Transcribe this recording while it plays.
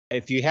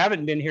If you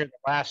haven't been here the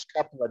last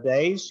couple of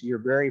days, you're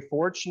very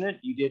fortunate.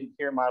 You didn't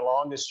hear my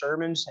longest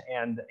sermons,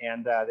 and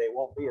they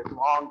won't be as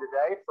long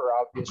today for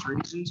obvious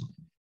reasons.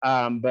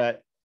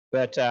 But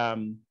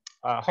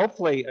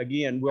hopefully,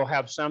 again, we'll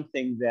have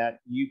something that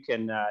you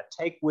can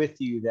take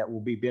with you that will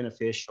be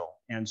beneficial.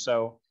 And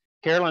so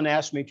Carolyn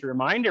asked me to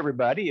remind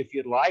everybody, if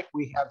you'd like,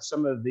 we have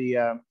some of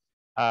the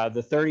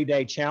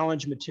 30-day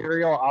challenge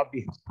material.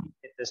 Obviously,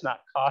 it does not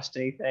cost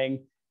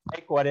anything.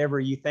 Take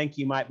whatever you think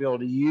you might be able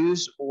to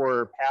use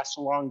or pass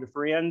along to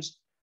friends.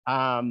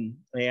 Hopefully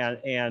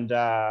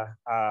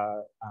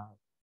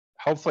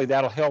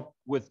that'll help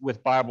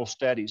with Bible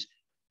studies.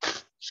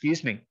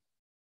 Excuse me.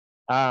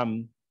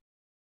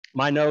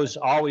 My nose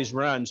always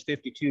runs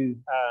 52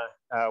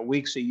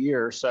 weeks a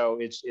year, so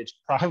it's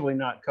probably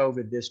not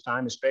COVID this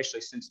time,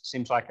 especially since it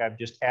seems like I've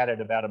just had it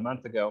about a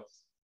month ago.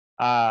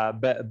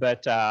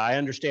 But I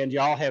understand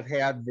y'all have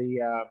had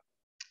the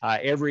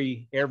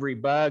every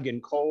bug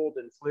and cold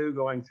and flu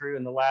going through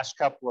in the last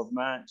couple of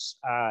months,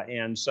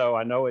 and so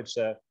I know it's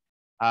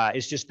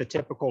just the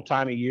typical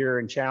time of year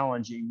and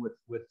challenging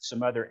with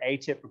some other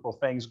atypical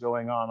things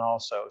going on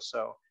also.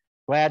 So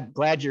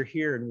glad you're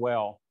here and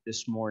well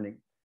this morning.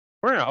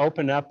 We're going to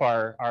open up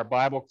our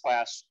Bible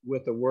class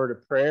with a word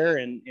of prayer,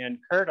 and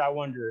Kurt, I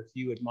wonder if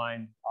you would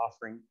mind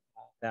offering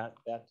that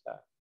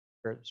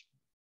prayer.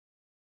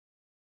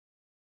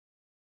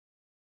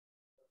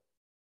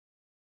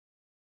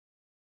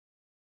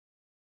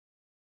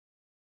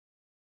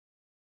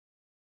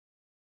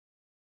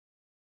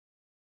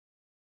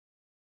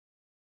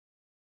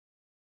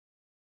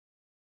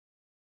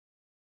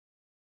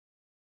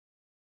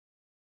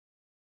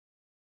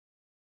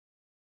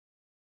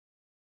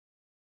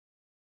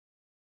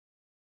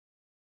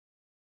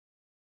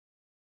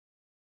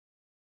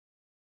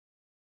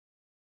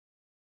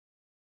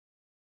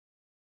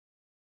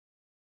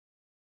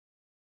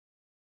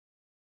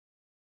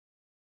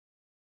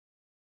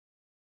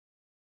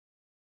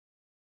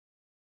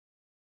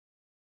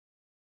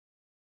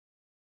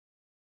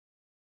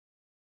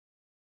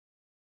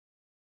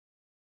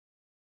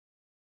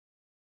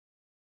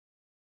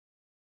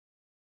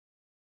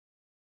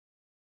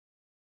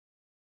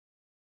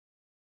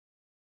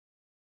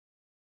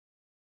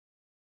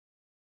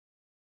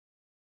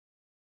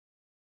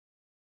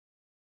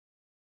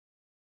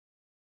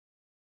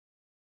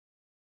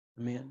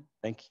 Amen.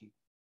 Thank you.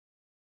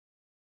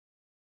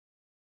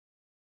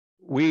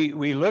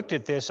 We looked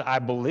at this, I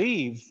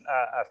believe,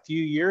 a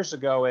few years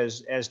ago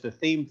as the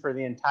theme for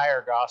the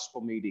entire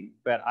gospel meeting.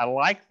 But I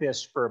like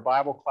this for a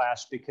Bible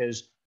class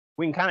because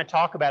we can kind of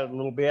talk about it a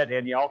little bit,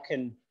 and y'all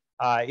can,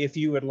 if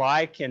you would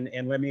like, and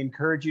let me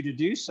encourage you to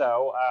do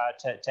so,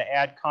 to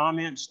add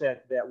comments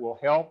that will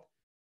help.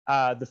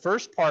 The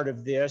first part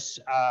of this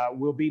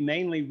will be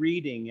mainly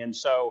reading, and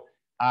so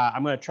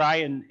I'm going to try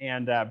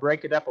and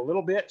break it up a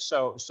little bit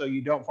so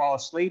you don't fall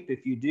asleep.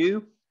 If you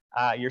do,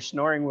 your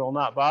snoring will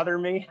not bother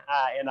me,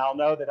 and I'll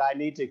know that I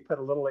need to put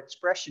a little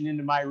expression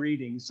into my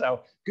reading.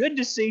 So good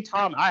to see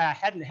Tom. I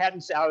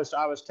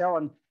was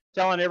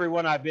telling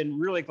everyone I've been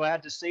really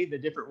glad to see the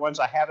different ones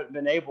I haven't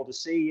been able to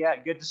see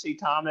yet. Good to see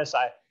Thomas.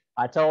 I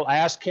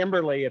asked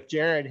Kimberly if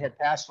Jared had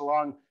passed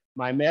along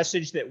my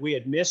message that we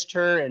had missed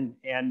her, and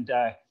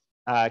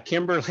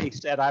Kimberly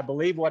said, I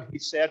believe what he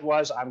said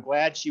was, I'm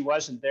glad she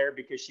wasn't there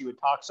because she would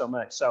talk so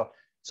much. So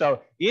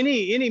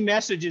any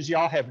messages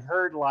y'all have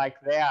heard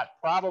like that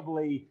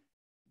probably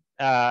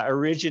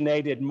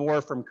originated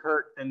more from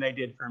Kurt than they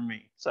did from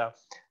me. So,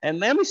 and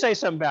let me say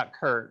something about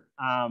Kurt.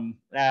 I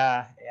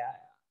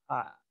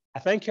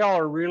think y'all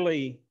are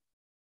really,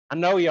 I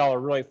know y'all are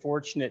really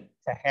fortunate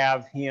to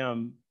have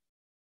him.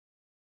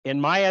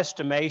 In my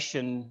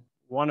estimation,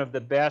 one of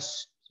the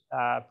best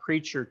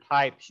preacher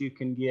types you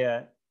can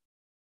get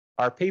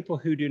are people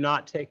who do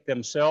not take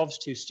themselves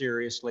too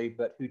seriously,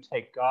 but who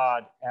take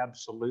God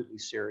absolutely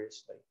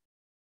seriously.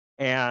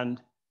 And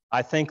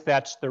I think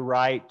that's the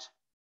right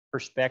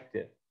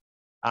perspective.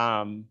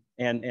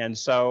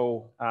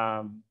 So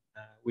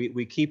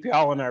we keep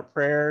y'all in our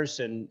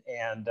prayers, and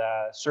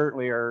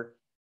certainly are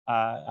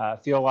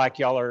feel like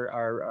y'all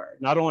are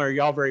not only are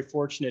y'all very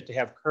fortunate to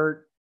have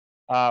Kurt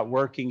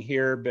working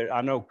here, but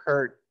I know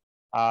Kurt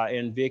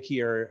and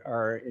Vicki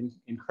are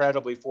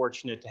incredibly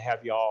fortunate to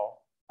have y'all.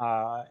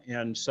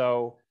 And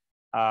so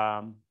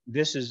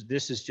this is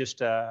just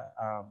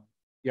y'all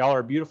are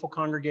a beautiful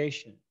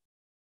congregation,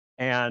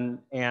 and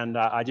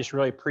I just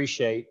really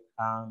appreciate.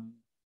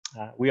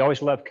 We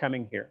always love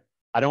coming here.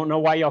 I don't know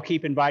why y'all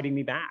keep inviting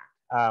me back.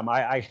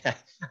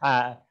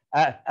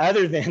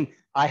 Other than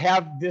I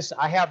have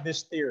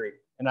this theory,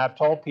 and I've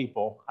told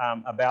people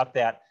about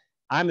that.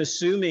 I'm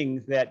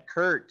assuming that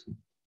Kurt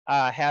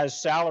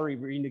has salary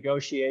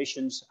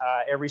renegotiations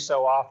every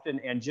so often,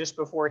 and just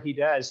before he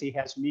does, he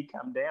has me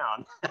come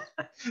down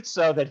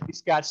so that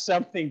he's got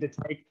something to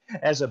take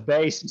as a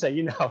base and say,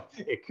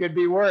 it could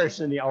be worse.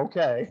 And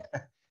okay.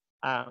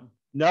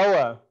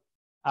 Noah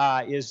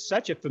is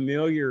such a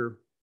familiar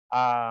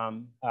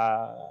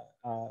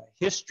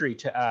history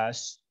to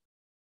us,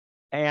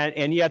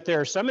 And yet there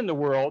are some in the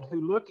world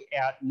who look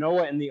at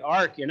Noah and the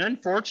ark, and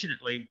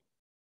unfortunately,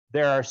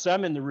 there are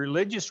some in the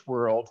religious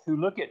world who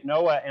look at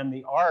Noah and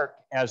the ark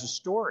as a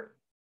story.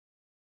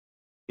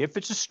 If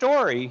it's a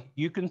story,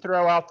 you can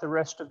throw out the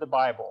rest of the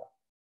Bible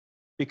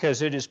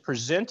because it is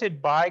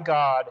presented by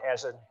God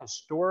as a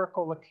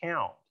historical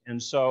account.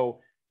 And so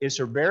it's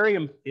very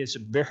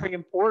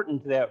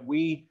important that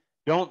we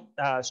don't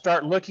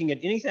start looking at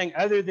anything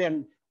other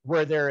than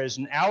where there is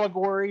an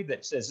allegory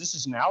that says this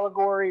is an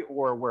allegory,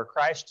 or where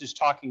Christ is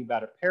talking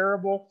about a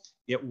parable.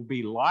 It will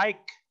be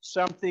like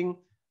something.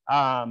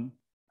 When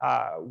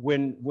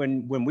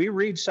we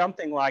read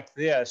something like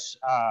this,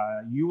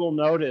 you will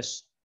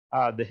notice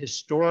the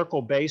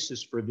historical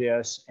basis for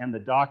this and the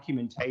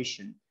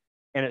documentation.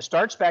 And it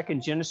starts back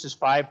in Genesis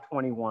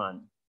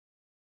 5:21.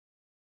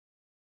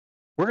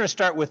 We're going to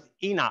start with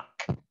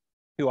Enoch,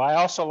 who I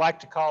also like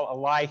to call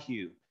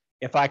Elihu.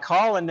 If I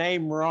call a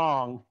name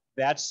wrong,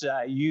 that's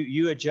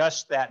you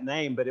adjust that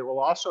name, but it will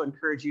also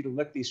encourage you to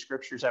look these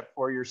scriptures up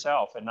for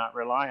yourself and not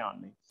rely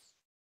on me.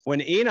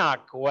 When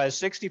Enoch was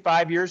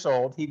 65 years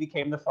old, he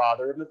became the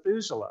father of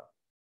Methuselah.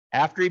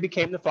 After he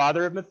became the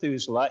father of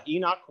Methuselah,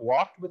 Enoch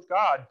walked with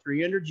God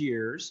 300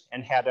 years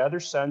and had other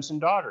sons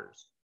and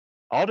daughters.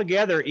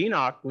 Altogether,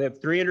 Enoch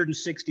lived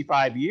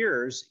 365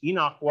 years.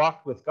 Enoch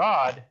walked with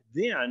God,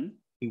 then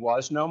he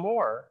was no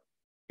more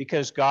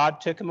because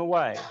God took him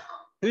away.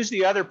 Who's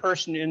the other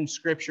person in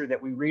Scripture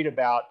that we read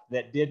about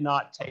that did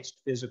not taste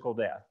physical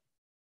death?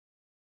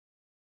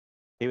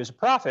 He was a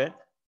prophet.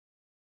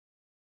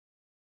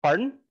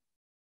 Pardon?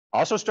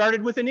 Also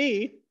started with an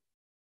E.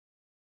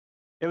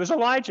 It was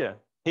Elijah.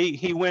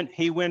 He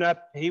went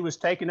up. He was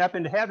taken up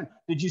into heaven.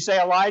 Did you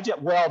say Elijah?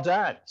 Well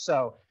done.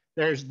 So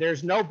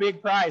there's no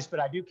big prize, but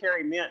I do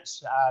carry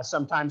mints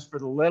sometimes for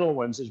the little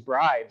ones as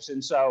bribes.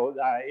 And so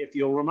if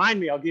you'll remind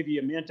me, I'll give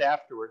you a mint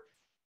afterward.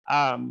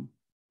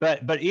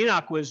 But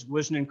Enoch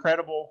was an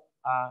incredible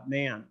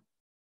man.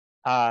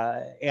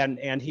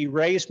 And he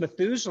raised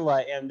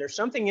Methuselah. And there's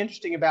something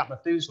interesting about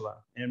Methuselah,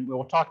 and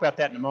we'll talk about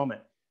that in a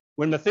moment.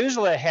 When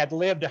Methuselah had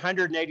lived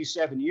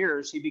 187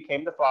 years, he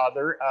became the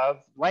father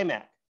of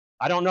Lamech.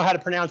 I don't know how to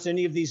pronounce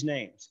any of these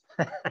names,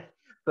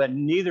 but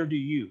neither do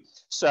you.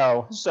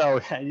 So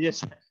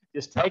just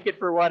take it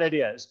for what it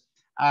is.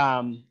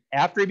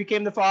 After he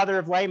became the father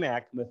of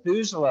Lamech,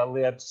 Methuselah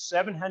lived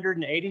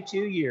 782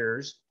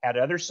 years, had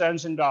other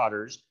sons and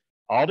daughters.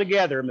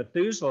 Altogether,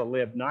 Methuselah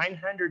lived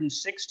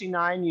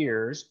 969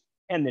 years,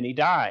 and then he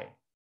died.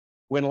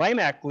 When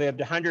Lamech lived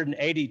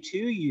 182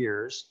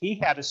 years, he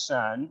had a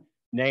son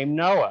named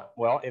Noah.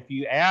 Well, if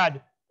you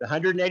add the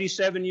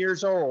 187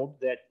 years old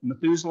that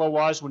Methuselah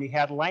was when he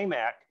had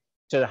Lamech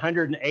to the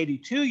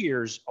 182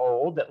 years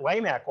old that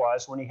Lamech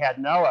was when he had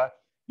Noah,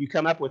 you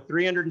come up with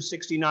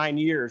 369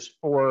 years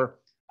for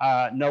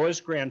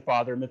Noah's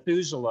grandfather,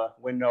 Methuselah,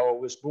 when Noah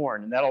was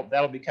born. And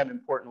that'll become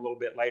important a little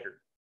bit later.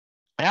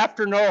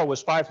 After Noah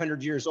was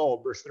 500 years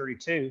old, verse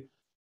 32,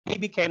 he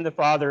became the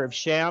father of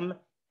Shem,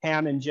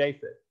 Ham, and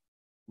Japheth.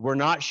 We're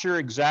not sure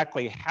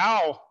exactly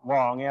how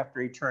long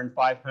after he turned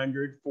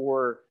 500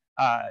 for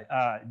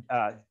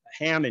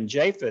Ham and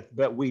Japheth,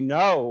 but we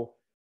know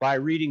by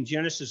reading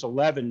Genesis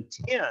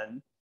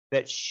 11:10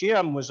 that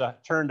Shem was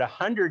turned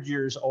 100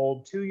 years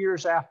old 2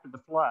 years after the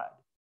flood.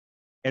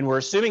 And we're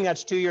assuming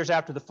that's 2 years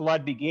after the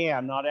flood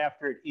began, not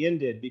after it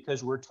ended,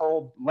 because we're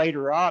told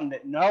later on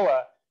that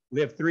Noah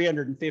lived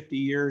 350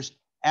 years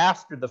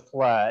after the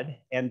flood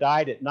and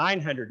died at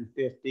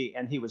 950,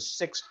 and he was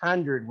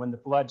 600 when the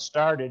flood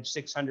started,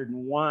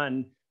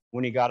 601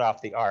 when he got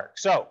off the ark.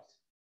 So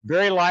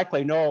very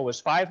likely Noah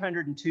was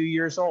 502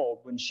 years old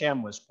when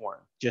Shem was born.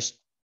 Just a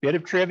bit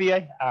of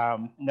trivia,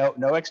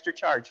 no extra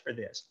charge for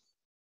this.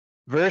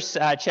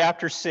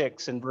 Chapter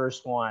 6 and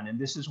verse 1, and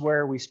this is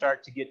where we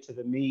start to get to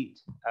the meat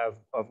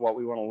of what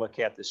we want to look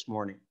at this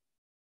morning.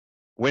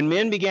 When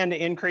men began to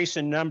increase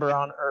in number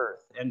on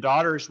earth, and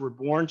daughters were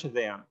born to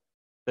them,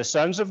 the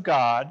sons of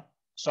God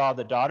saw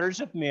the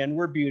daughters of men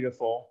were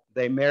beautiful.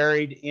 They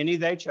married any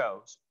they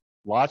chose.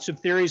 Lots of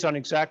theories on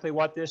exactly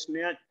what this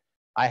meant.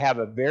 I have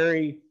a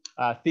very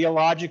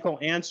theological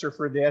answer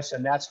for this,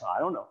 and that's, I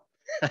don't know.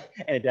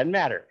 And it doesn't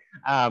matter.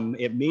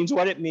 It means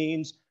what it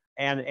means,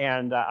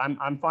 and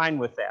I'm fine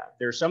with that.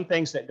 There are some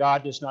things that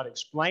God does not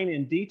explain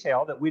in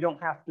detail that we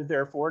don't have to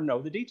therefore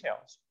know the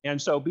details.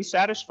 And so be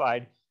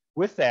satisfied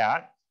with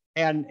that,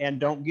 and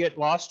don't get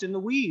lost in the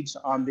weeds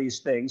on these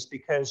things,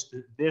 because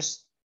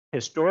this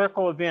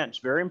historical event is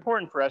very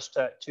important for us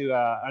to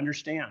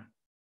understand.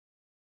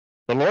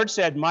 The Lord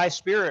said, "My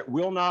spirit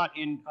will not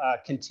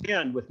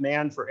contend with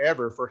man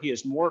forever, for he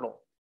is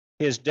mortal.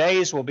 His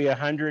days will be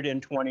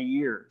 120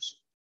 years."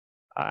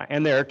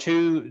 And there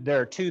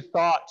are two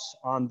thoughts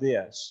on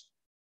this.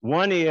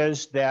 One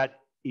is that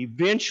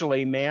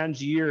eventually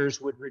man's years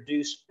would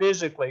reduce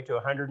physically to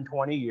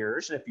 120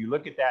 years. And if you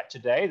look at that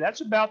today,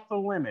 that's about the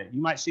limit.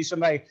 You might see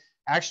somebody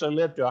actually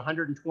live to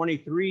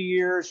 123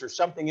 years or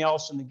something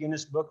else in the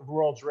Guinness Book of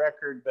World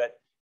Records,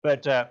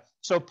 but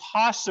so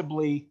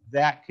possibly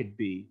that could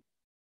be.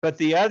 But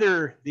the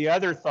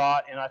other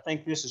thought, and I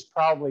think this is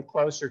probably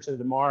closer to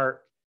the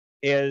mark,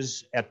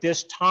 is at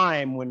this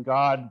time when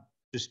God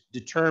just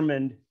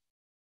determined,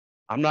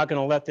 I'm not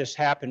going to let this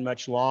happen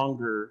much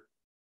longer.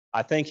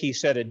 I think he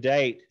set a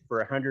date for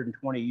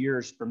 120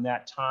 years from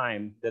that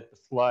time that the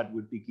flood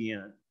would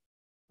begin.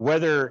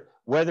 Whether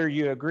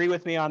you agree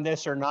with me on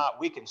this or not,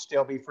 we can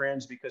still be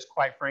friends, because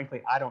quite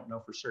frankly, I don't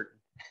know for certain.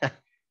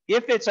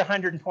 If it's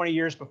 120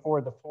 years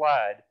before the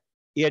flood,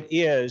 it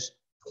is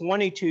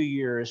 22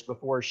 years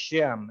before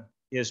Shem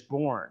is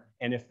born.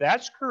 And if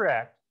that's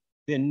correct,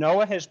 then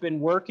Noah has been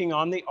working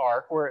on the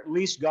ark, or at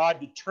least God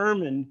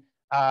determined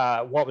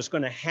what was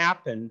going to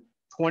happen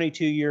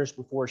 22 years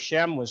before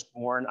Shem was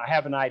born. I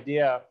have an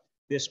idea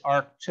this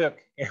ark took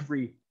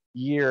every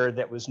year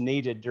that was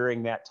needed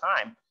during that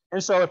time.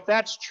 And so if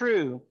that's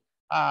true,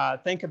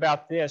 think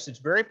about this. It's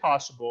very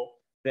possible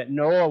that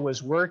Noah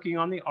was working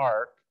on the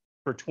ark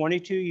for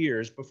 22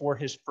 years before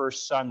his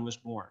first son was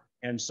born.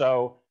 And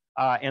so,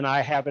 and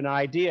I have an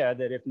idea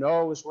that if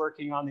Noah was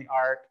working on the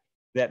ark,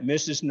 that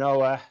Mrs.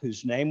 Noah,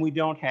 whose name we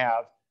don't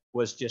have,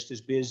 was just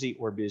as busy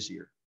or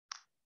busier.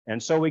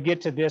 And so we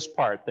get to this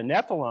part. The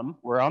Nephilim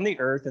were on the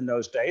earth in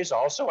those days,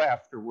 also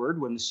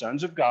afterward, when the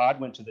sons of God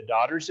went to the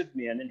daughters of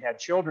men and had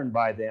children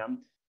by them.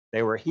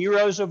 They were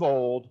heroes of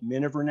old,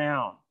 men of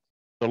renown.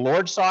 The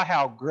Lord saw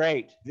how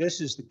great,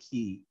 this is the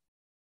key.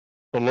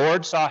 The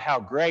Lord saw how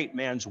great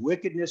man's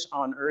wickedness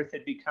on earth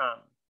had become,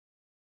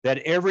 that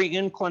every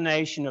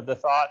inclination of the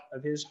thought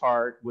of his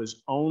heart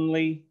was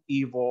only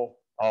evil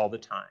all the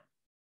time.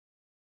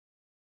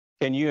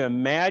 Can you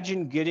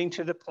imagine getting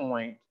to the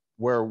point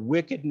where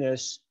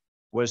wickedness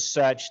was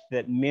such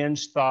that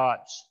men's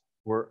thoughts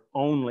were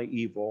only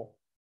evil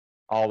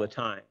all the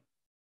time?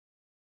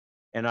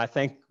 And I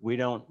think we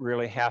don't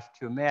really have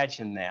to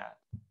imagine that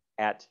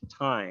at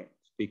times,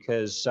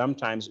 because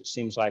sometimes it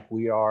seems like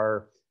we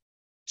are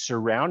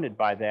surrounded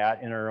by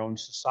that in our own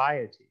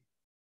society.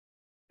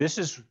 This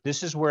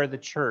is where the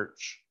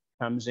church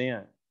comes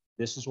in.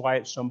 This is why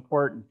it's so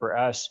important for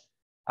us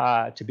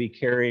to be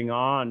carrying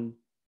on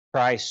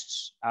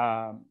Christ's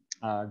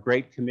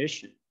Great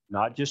Commission,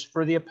 not just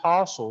for the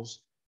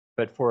apostles,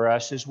 but for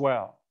us as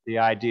well. The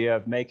idea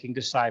of making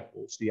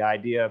disciples, the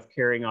idea of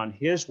carrying on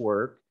his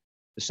work.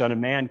 The Son of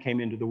Man came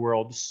into the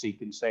world to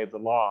seek and save the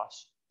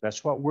lost.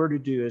 That's what we're to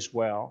do as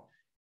well.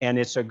 And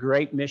it's a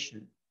great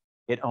mission.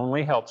 It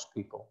only helps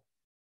people.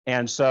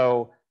 And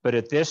so, but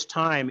at this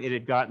time, it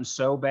had gotten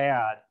so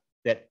bad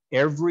that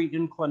every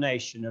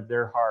inclination of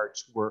their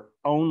hearts were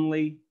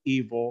only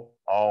evil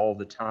all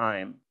the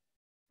time.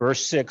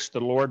 Verse 6, the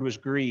Lord was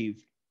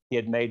grieved. He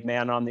had made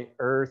man on the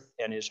earth,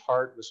 and his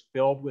heart was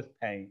filled with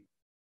pain.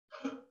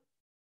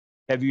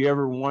 Have you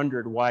ever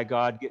wondered why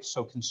God gets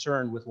so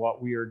concerned with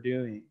what we are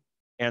doing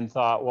and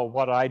thought, well,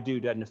 what I do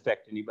doesn't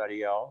affect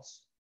anybody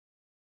else?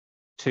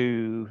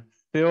 To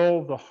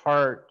fill the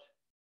heart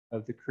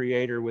of the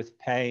Creator with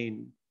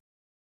pain,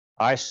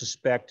 I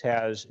suspect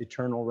has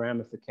eternal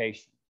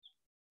ramifications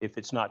if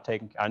it's not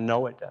taken. I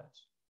know it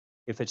does,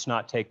 if it's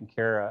not taken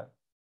care of.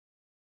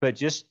 But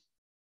just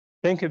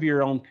think of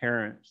your own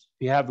parents.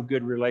 If you have a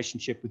good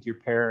relationship with your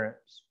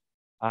parents,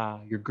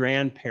 your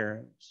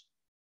grandparents,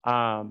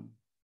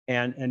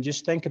 and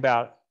just think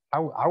about,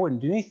 I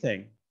wouldn't do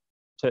anything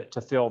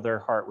to fill their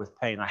heart with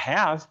pain. I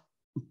have,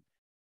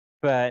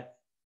 but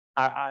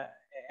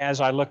as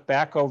I look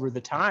back over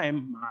the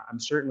time, I'm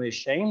certainly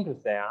ashamed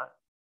of that,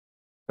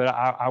 but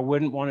I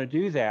wouldn't want to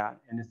do that.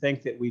 And to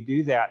think that we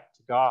do that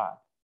to God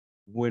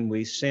when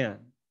we sin,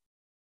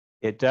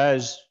 it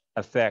does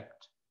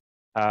affect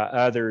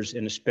others,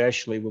 and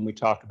especially when we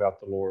talk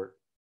about the Lord.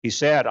 He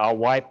said, I'll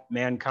wipe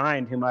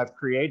mankind whom I've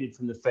created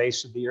from the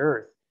face of the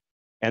earth.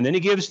 And then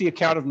he gives the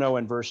account of Noah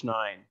in verse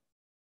 9.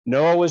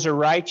 Noah was a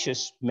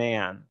righteous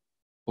man,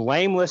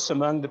 blameless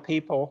among the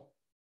people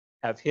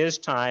of his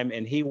time,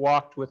 and he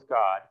walked with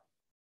God.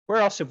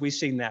 Where else have we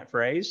seen that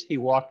phrase? He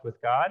walked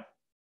with God.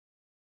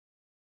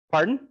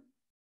 Pardon?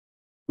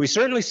 We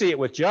certainly see it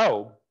with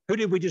Job. Who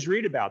did we just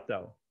read about,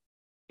 though?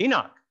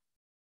 Enoch.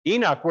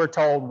 Enoch, we're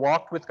told,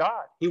 walked with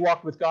God. He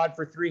walked with God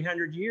for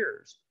 300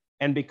 years.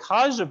 And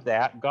because of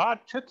that, God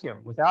took him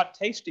without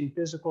tasting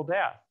physical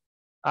death.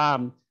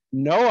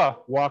 Noah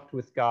walked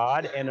with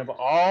God, and of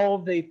all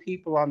the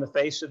people on the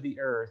face of the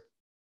earth,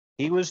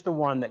 he was the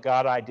one that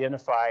God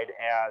identified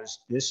as,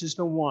 this is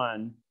the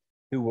one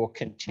who will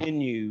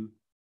continue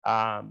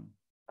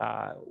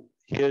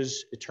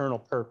his eternal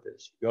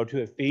purpose. Go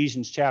to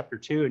Ephesians chapter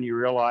 2, and you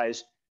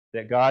realize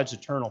that God's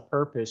eternal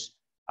purpose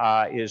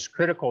is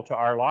critical to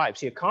our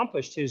lives. He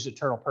accomplished his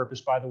eternal purpose,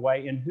 by the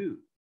way, in who?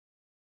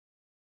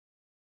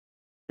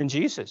 In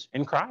Jesus,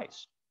 in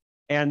Christ.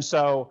 And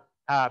so,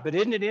 but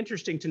isn't it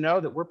interesting to know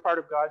that we're part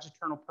of God's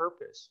eternal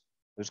purpose?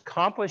 It was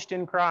accomplished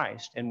in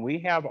Christ, and we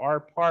have our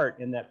part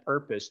in that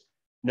purpose.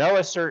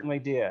 Noah certainly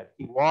did.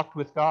 He walked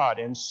with God,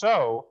 and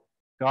so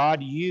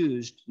God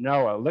used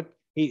Noah. Look,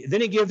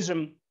 then he gives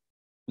him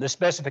the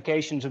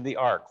specifications of the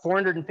ark,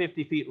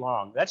 450 feet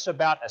long. That's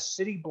about a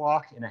city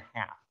block and a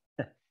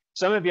half.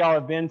 Some of y'all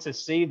have been to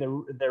see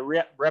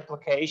the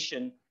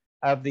replication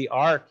of the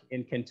ark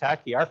in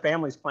Kentucky. Our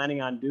family's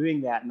planning on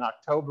doing that in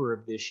October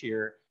of this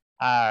year.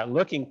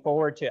 looking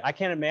forward to, I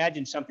can't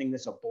imagine something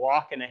that's a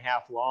block and a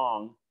half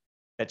long,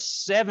 that's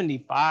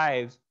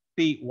 75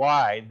 feet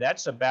wide.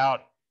 That's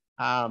about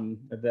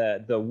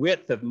the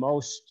width of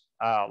most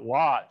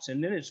lots.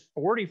 And then it's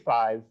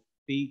 45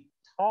 feet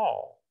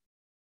tall,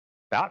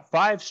 about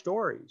 5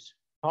 stories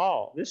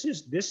tall. This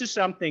is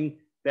something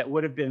that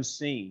would have been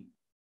seen.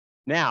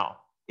 Now,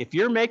 if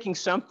you're making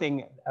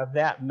something of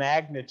that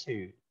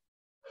magnitude,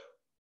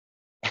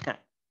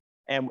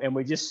 and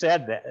we just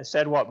said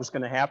what was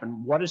going to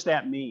happen, what does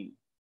that mean?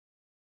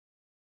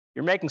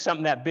 You're making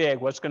something that big,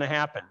 what's going to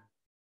happen?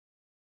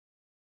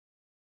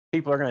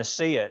 People are going to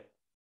see it.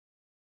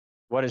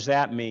 What does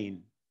that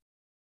mean?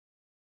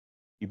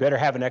 You better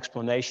have an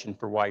explanation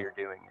for why you're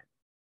doing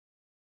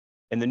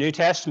it. In the New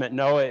Testament,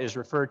 Noah is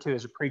referred to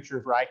as a preacher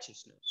of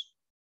righteousness.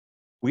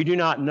 We do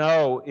not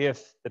know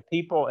if the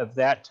people of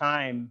that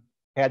time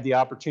had the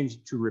opportunity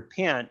to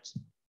repent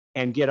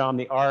and get on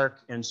the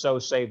ark and so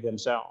save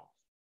themselves.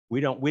 We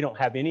don't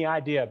have any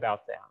idea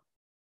about that.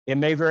 It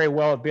may very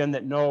well have been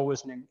that Noah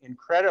was an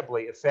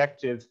incredibly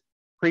effective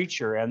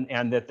preacher,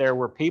 and that there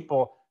were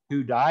people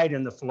who died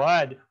in the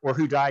flood or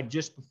who died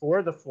just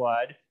before the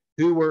flood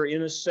who were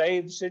in a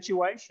saved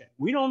situation.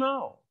 We don't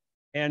know.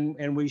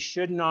 And we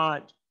should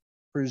not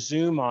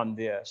presume on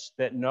this,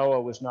 that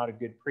Noah was not a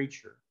good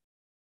preacher.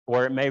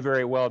 Or it may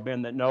very well have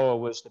been that Noah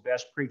was the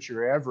best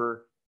preacher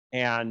ever,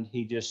 and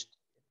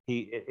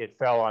it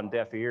fell on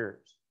deaf ears.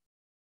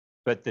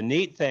 But the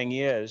neat thing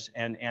is,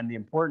 and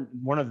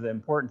one of the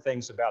important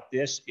things about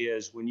this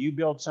is, when you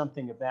build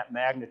something of that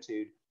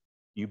magnitude,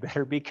 you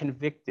better be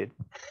convicted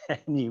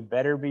and you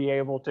better be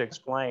able to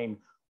explain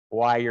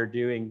why you're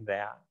doing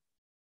that.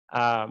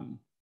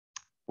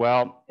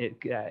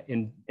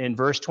 In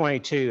verse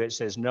 22, it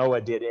says,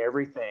 Noah did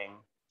everything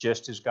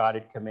just as God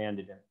had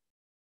commanded him.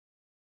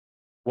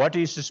 What do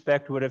you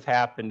suspect would have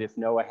happened if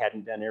Noah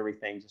hadn't done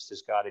everything just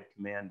as God had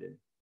commanded?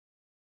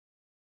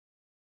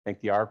 Think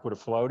the ark would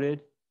have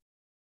floated?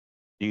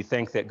 Do you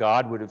think that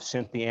God would have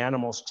sent the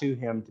animals to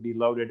him to be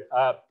loaded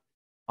up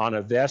on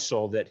a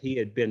vessel that he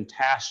had been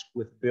tasked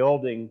with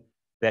building,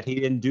 that he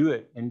didn't do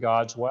it in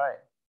God's way?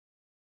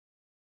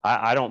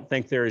 I don't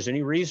think there is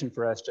any reason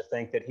for us to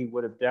think that he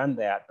would have done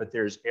that, but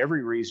there's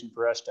every reason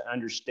for us to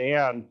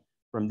understand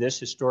from this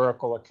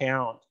historical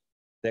account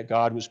that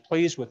God was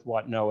pleased with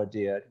what Noah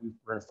did.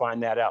 We're going to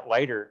find that out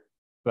later,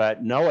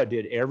 but Noah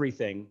did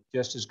everything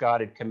just as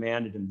God had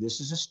commanded him. This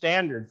is a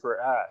standard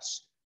for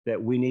us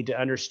that we need to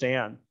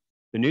understand.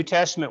 The New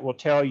Testament will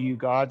tell you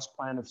God's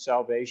plan of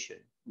salvation.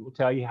 It will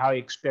tell you how he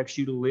expects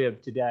you to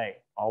live today,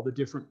 all the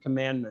different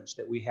commandments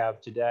that we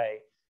have today.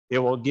 It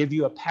will give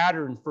you a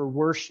pattern for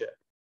worship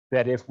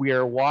that, if we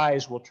are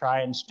wise, we'll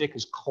try and stick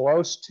as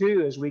close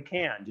to as we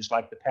can, just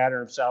like the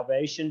pattern of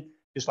salvation,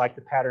 just like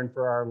the pattern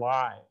for our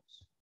lives.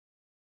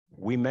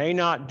 We may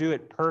not do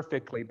it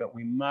perfectly, but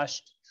we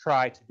must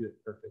try to do it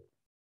perfectly.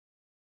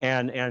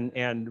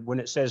 And when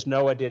it says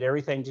Noah did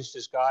everything just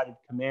as God had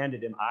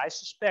commanded him, I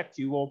suspect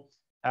you will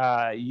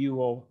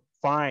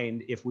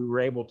find, if we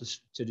were able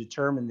to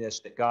determine this,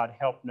 that God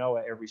helped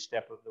Noah every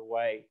step of the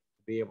way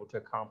to be able to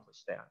accomplish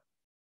that.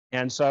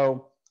 And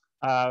so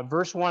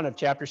verse 1 of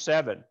chapter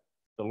 7,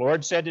 the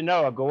Lord said to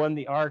Noah, go in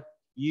the ark,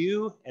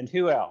 you and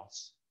who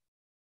else?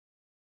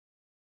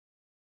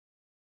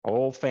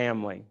 Whole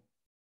family,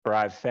 for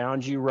I've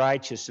found you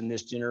righteous in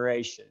this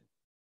generation.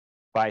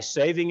 By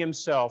saving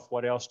himself,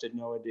 what else did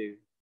Noah do? He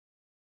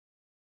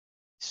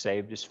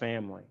saved his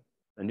family.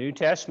 The New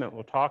Testament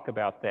will talk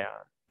about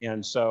that.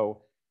 And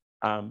so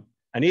I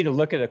need to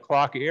look at a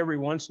clock every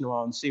once in a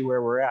while and see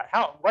where we're at.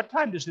 What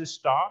time does this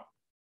stop,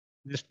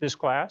 this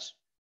class?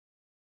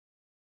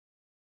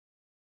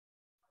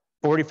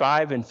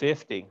 45 and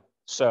 50.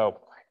 So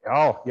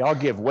y'all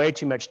give way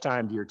too much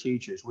time to your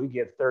teachers. We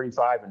give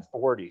 35 and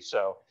 40.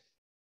 So,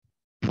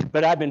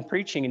 but I've been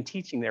preaching and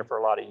teaching there for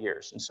a lot of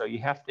years, and so you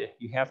have to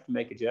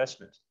make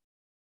adjustments.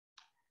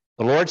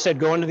 The Lord said,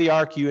 go into the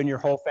ark, you and your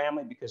whole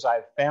family, because I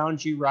have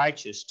found you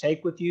righteous.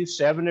 Take with you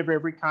 7 of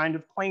every kind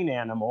of clean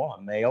animal,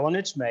 a male and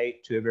its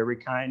mate, 2 of every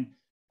kind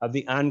of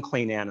the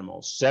unclean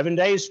animals. 7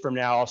 days from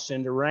now, I'll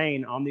send a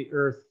rain on the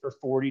earth for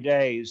 40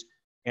 days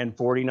and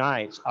 40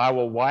 nights. I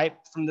will wipe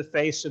from the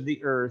face of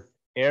the earth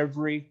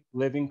every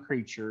living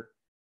creature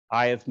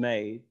I have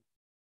made.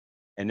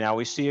 And now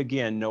we see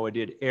again, Noah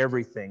did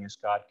everything as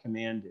God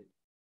commanded.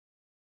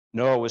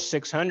 Noah was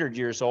 600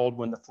 years old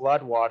when the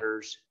flood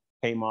waters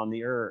came on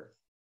the earth.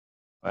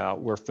 Well,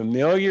 we're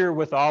familiar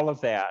with all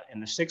of that. In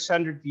the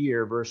 600th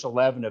year, verse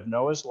 11 of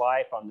Noah's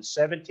life, on the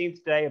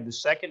 17th day of the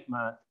 2nd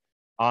month,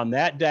 on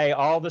that day,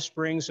 all the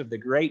springs of the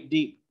great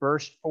deep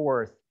burst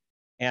forth,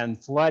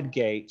 and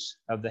floodgates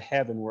of the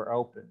heaven were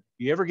opened.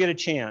 If you ever get a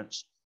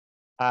chance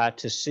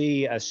to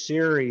see a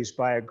series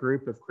by a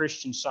group of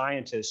Christian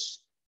scientists,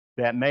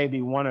 that may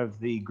be one of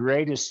the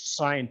greatest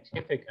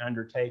scientific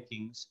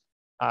undertakings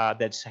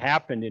that's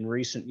happened in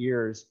recent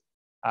years.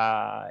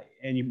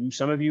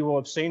 Some of you will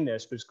have seen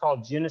this, but it's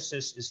called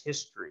Genesis is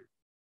History.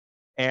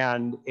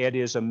 And it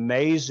is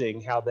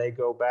amazing how they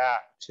go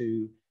back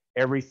to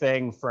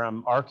everything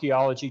from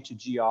archaeology to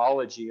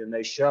geology, and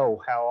they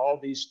show how all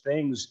these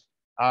things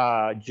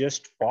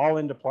just fall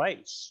into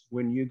place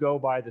when you go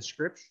by the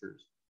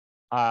scriptures.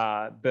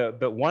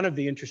 But one of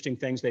the interesting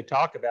things they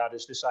talk about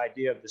is this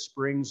idea of the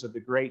springs of the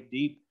great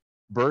deep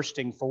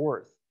bursting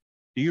forth.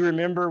 Do you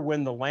remember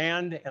when the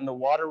land and the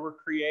water were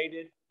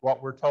created?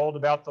 What we're told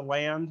about the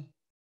land?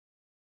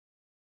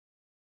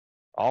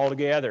 All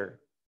together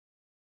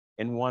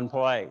in one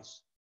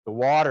place. The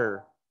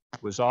water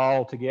was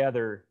all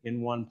together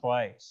in one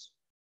place.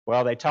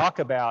 Well, they talk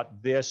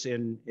about this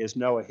in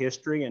Noah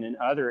history and in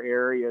other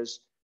areas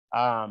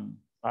that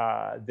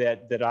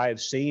I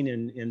have seen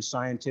in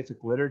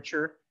scientific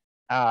literature.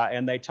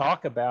 And they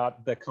talk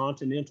about the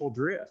continental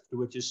drift,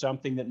 which is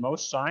something that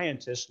most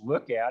scientists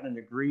look at and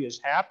agree has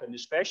happened,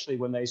 especially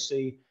when they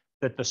see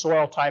that the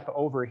soil type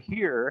over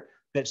here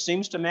that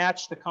seems to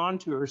match the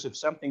contours of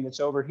something that's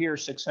over here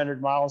 600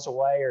 miles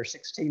away or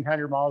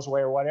 1,600 miles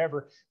away or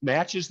whatever,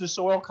 matches the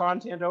soil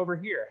content over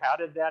here. How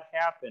did that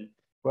happen?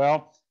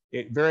 Well,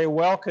 it very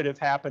well could have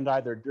happened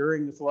either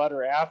during the flood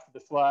or after the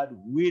flood.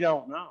 We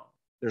don't know.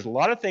 There's a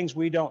lot of things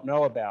we don't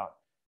know about.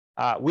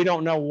 We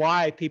don't know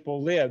why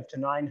people lived to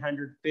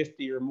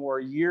 950 or more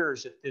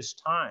years at this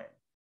time.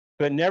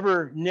 But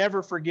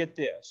never forget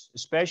this,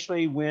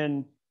 especially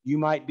when you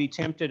might be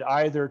tempted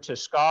either to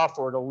scoff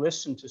or to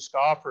listen to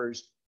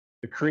scoffers.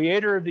 The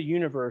creator of the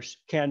universe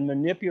can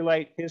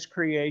manipulate his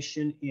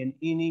creation in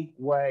any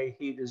way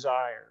he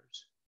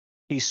desires.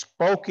 He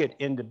spoke it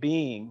into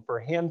being.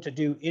 For him to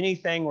do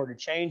anything or to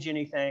change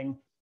anything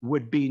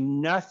would be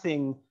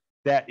nothing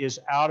that is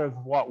out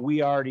of what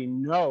we already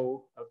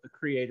know of the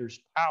creator's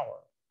power,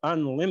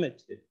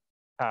 unlimited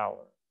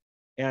power.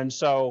 And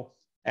so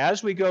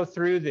as we go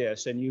through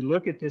this and you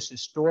look at this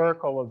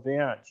historical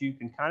event, you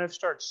can kind of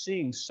start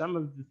seeing some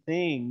of the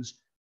things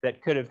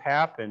that could have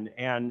happened.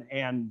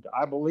 And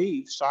I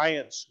believe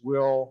science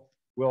will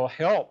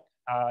help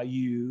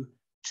you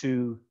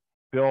to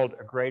build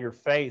a greater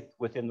faith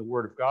within the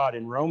Word of God.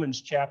 In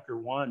Romans chapter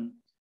 1,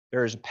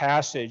 there is a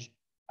passage,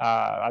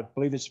 I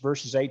believe it's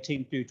verses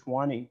 18 through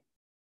 20,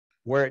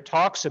 where it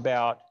talks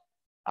about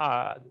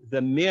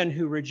the men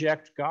who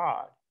reject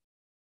God.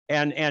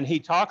 And he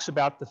talks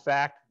about the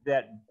fact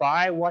that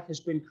by what has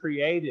been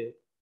created,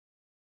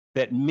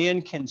 that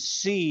men can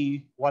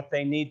see what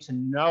they need to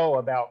know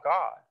about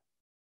God.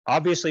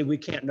 Obviously, we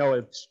can't know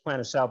his plan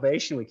of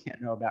salvation. We can't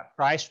know about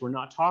Christ. We're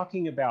not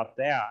talking about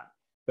that.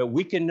 But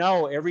we can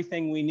know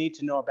everything we need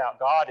to know about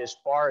God as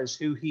far as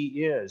who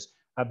he is,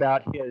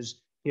 about his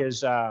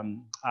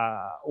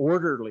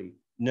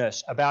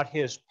orderliness, about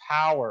his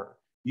power.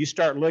 You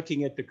start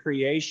looking at the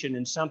creation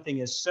and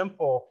something as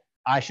simple,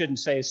 I shouldn't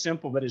say as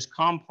simple, but as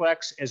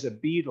complex as a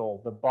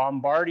beetle, the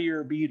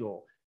bombardier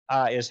beetle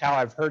is how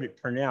I've heard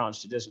it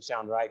pronounced. It doesn't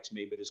sound right to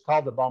me, but it's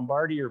called the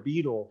bombardier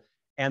beetle.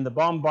 And the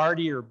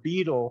bombardier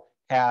beetle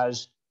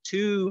has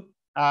two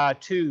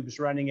tubes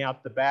running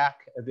out the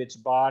back of its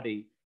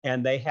body,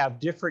 and they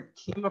have different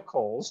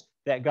chemicals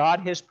that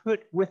God has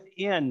put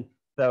within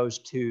those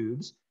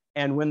tubes.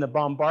 And when the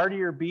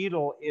bombardier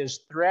beetle is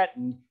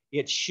threatened,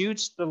 it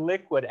shoots the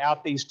liquid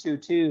out these two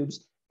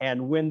tubes,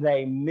 and when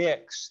they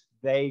mix,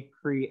 they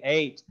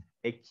create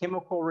a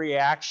chemical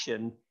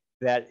reaction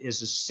that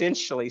is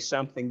essentially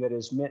something that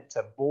is meant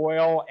to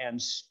boil and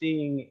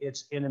sting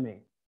its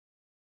enemy.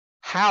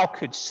 How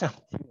could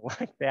something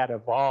like that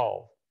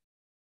evolve?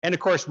 And of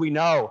course, we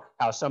know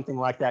how something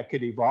like that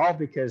could evolve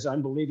because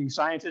unbelieving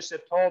scientists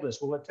have told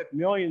us, well, it took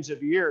millions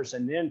of years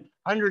and then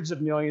hundreds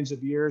of millions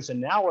of years.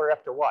 And now we're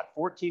up to what,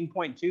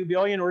 14.2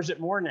 billion, or is it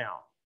more now?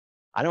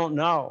 I don't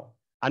know.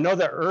 I know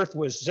the Earth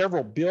was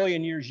several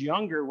billion years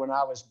younger when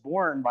I was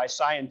born by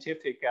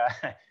scientific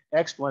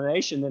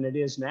explanation than it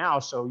is now.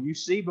 So you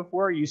see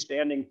before you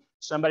standing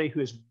somebody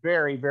who is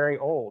very, very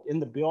old, in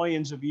the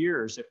billions of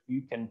years, if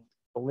you can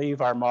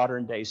believe our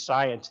modern day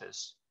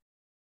scientists.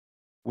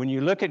 When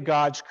you look at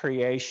God's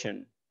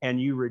creation and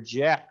you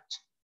reject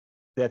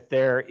that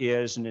there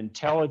is an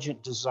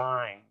intelligent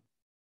design,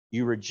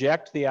 you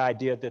reject the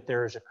idea that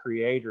there is a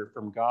creator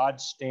from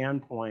God's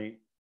standpoint,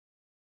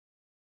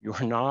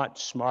 you're not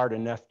smart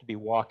enough to be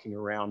walking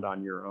around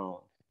on your own.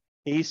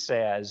 He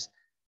says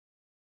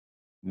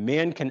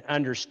men can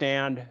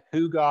understand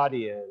who God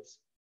is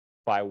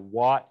by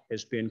what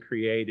has been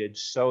created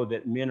so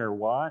that men are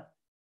what?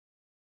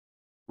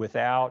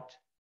 Without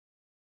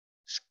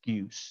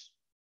excuse.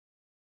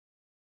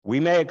 We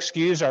may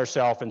excuse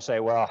ourselves and say,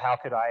 well, how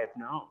could I have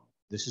known?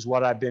 This is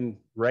what I've been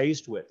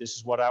raised with. This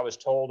is what I was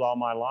told all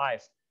my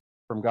life.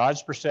 From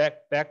God's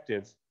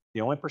perspective,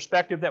 the only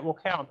perspective that will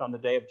count on the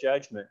day of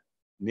judgment,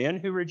 men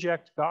who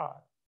reject God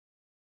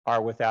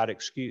are without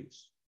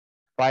excuse.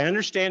 By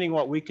understanding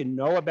what we can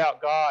know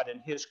about God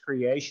and his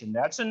creation,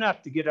 that's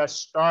enough to get us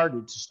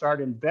started, to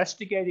start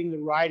investigating the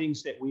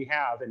writings that we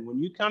have. And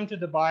when you come to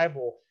the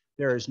Bible,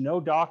 there is no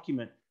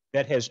document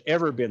that has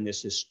ever been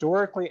this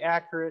historically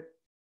accurate,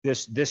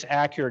 this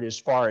accurate as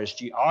far as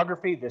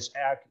geography, this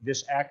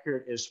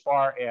accurate as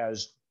far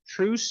as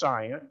true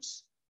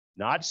science,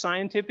 not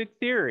scientific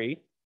theory.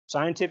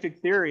 Scientific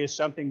theory is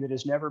something that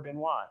has never been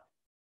what?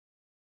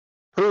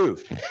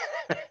 Proved.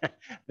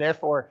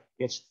 Therefore,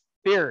 it's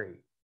theory.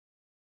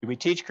 Do we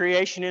teach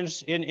creation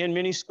in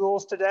many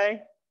schools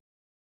today?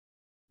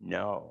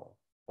 No.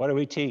 What do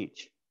we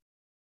teach?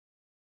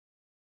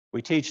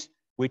 We teach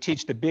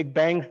the Big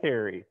Bang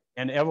Theory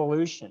and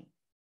evolution.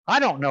 I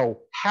don't know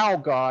how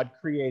God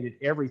created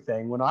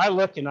everything. When I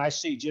look and I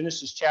see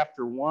Genesis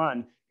chapter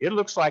 1, it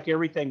looks like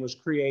everything was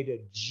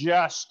created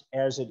just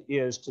as it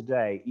is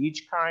today,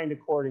 each kind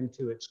according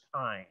to its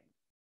kind.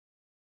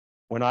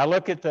 When I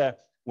look at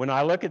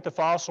the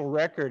fossil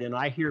record and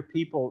I hear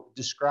people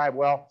describe,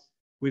 well,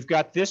 we've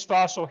got this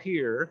fossil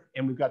here,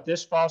 and we've got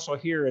this fossil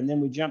here, and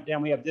then we jump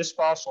down, we have this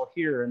fossil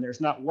here, and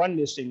there's not one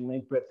missing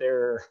link, but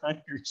there are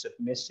hundreds of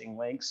missing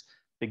links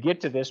to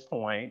get to this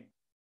point.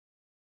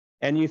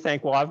 And you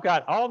think, well, I've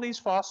got all these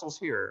fossils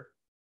here,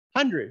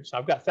 hundreds,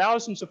 I've got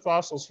thousands of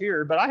fossils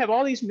here, but I have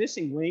all these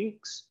missing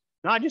links,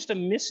 not just a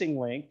missing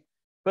link,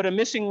 but a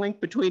missing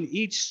link between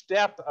each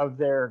step of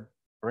their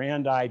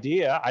grand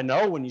idea. I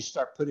know when you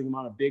start putting them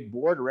on a big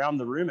board around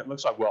the room, it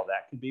looks like, well,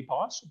 that could be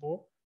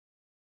possible.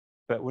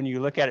 But when you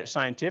look at it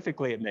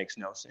scientifically, it makes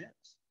no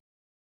sense.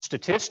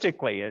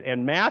 Statistically,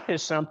 and math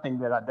is something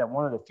that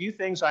one of the few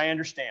things I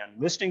understand.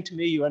 Listening to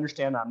me, you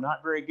understand I'm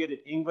not very good at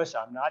English.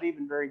 I'm not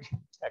even very good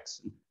at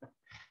Texan.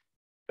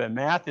 But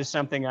math is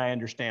something I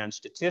understand.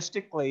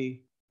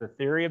 Statistically, the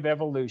theory of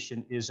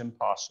evolution is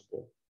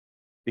impossible.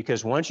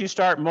 Because once you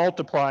start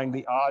multiplying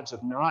the odds of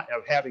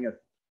having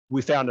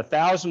we found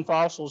 1,000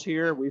 fossils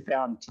here, we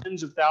found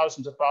tens of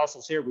thousands of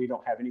fossils here, we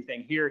don't have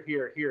anything here,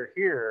 here, here,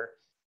 here.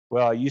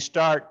 Well, you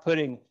start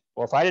putting,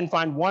 well, if I didn't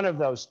find one of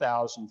those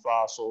 1,000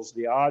 fossils,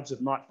 the odds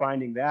of not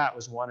finding that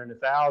was 1 in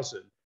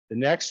 1,000. The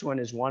next one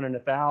is 1 in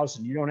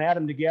 1,000. You don't add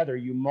them together,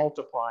 you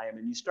multiply them,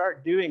 and you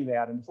start doing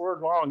that, and before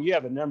long, you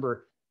have a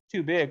number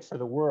too big for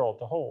the world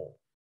to hold.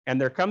 And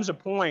there comes a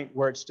point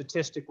where it's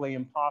statistically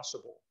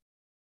impossible.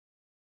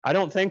 I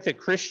don't think that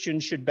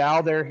Christians should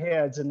bow their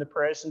heads in the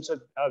presence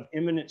of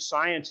eminent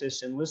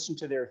scientists and listen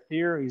to their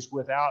theories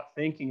without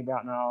thinking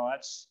about, no,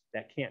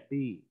 that can't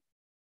be.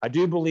 I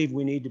do believe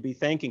we need to be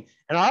thinking.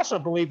 And I also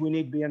believe we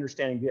need to be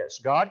understanding this.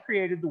 God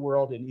created the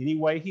world in any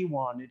way he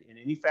wanted, in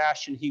any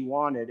fashion he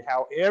wanted.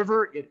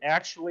 However it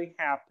actually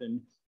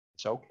happened,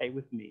 it's okay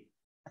with me.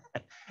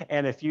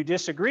 And if you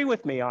disagree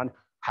with me on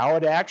how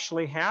it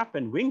actually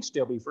happened, we can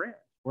still be friends.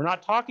 We're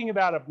not talking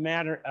about a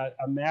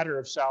matter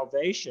of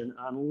salvation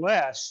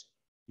unless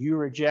you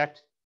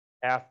reject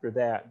after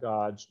that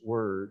God's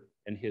word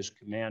and his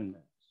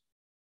commandments.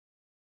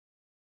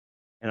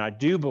 And I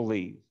do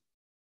believe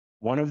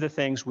one of the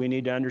things we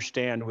need to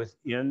understand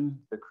within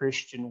the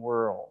Christian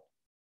world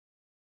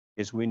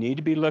is we need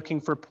to be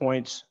looking for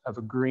points of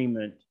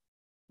agreement,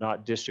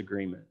 not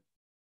disagreement.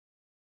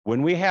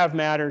 When we have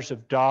matters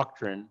of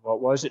doctrine, what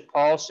was it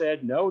Paul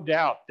said? No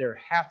doubt there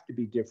have to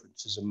be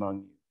differences among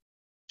you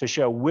to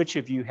show which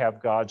of you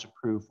have God's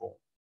approval.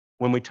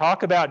 When we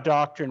talk about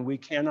doctrine, we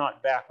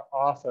cannot back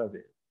off of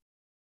it.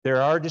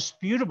 There are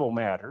disputable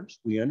matters.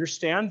 We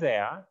understand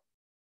that.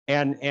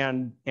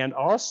 And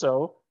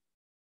also,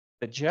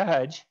 the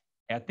judge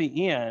at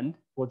the end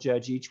will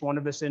judge each one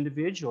of us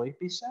individually.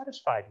 Be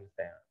satisfied with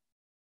that.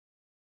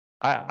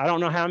 I don't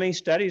know how many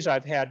studies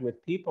I've had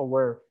with people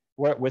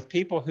with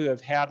people who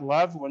have had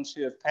loved ones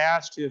who have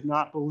passed, who have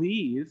not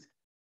believed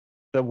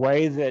the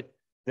way that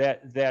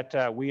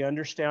we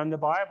understand the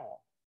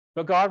Bible.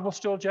 But God will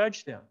still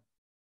judge them,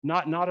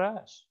 not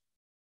us.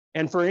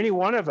 And for any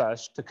one of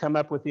us to come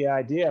up with the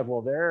idea of,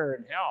 well, they're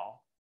in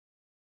hell,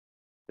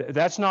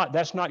 that's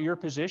not your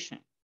position.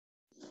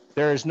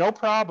 There is no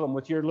problem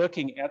with your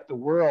looking at the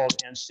world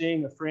and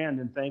seeing a friend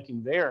and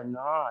thinking they are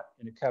not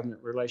in a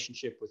covenant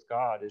relationship with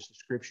God as the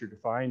scripture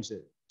defines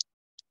it.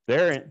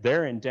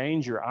 They're in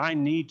danger. I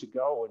need to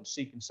go and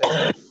seek and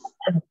save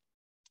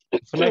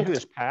somebody who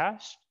has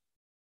passed.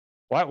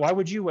 Why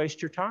would you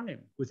waste your time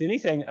with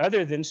anything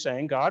other than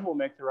saying God will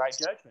make the right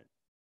judgment?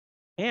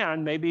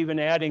 And maybe even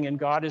adding, and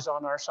God is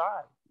on our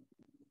side.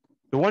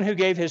 The one who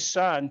gave his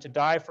son to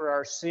die for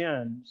our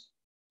sins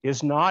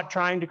is not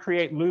trying to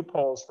create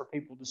loopholes for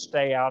people to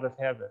stay out of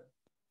heaven.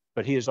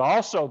 But he is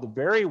also the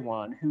very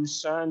one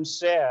whose son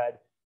said,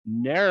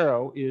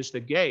 narrow is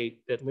the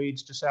gate that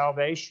leads to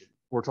salvation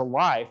or to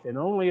life, and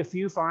only a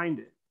few find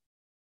it.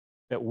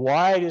 That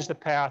wide is the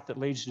path that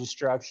leads to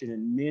destruction,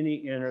 and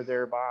many enter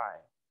thereby.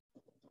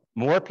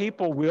 More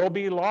people will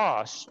be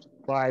lost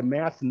by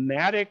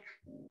mathematic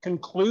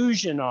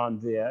conclusion on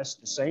this.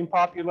 The same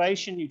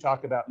population, you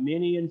talk about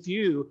many and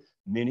few,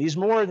 many is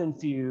more than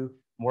few.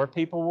 More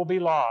people will be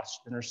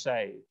lost than are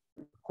saved,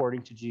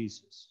 according to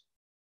Jesus.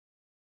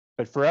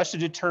 But for us to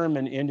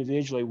determine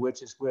individually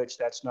which is which,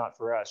 that's not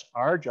for us.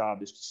 Our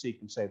job is to seek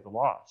and save the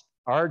lost.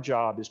 Our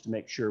job is to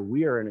make sure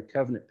we are in a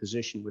covenant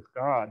position with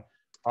God.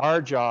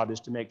 Our job is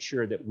to make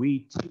sure that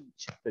we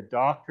teach the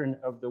doctrine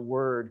of the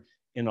word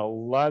in a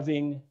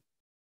loving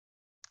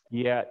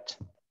yet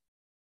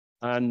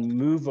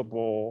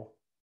unmovable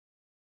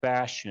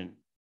fashion,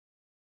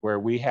 where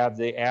we have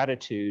the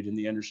attitude and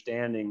the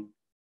understanding,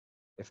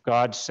 if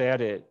God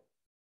said it,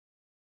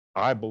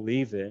 I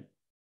believe it,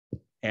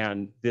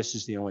 and this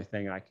is the only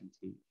thing I can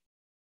teach.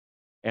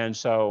 And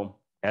so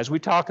as we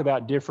talk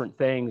about different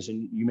things,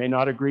 and you may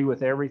not agree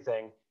with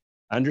everything,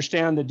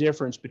 understand the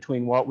difference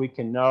between what we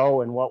can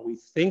know and what we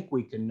think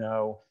we can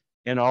know,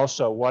 and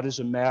also what is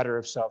a matter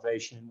of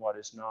salvation and what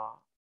is not.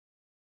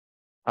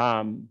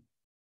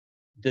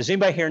 Does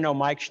anybody here know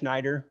Mike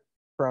Schneider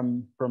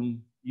from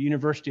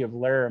University of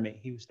Laramie?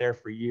 He was there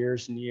for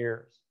years and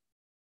years.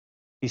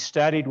 He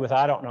studied with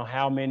I don't know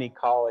how many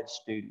college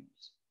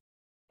students.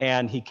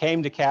 And he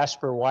came to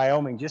Casper,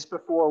 Wyoming, just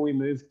before we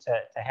moved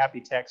to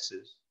Happy,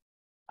 Texas.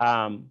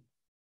 And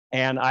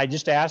I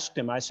just asked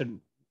him, I said,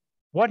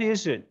 what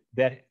is it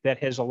that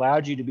has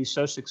allowed you to be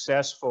so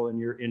successful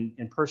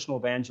in personal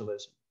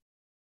evangelism,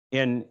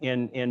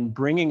 in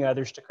bringing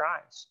others to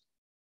Christ?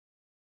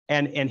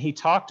 And he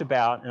talked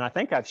about, and I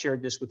think I've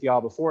shared this with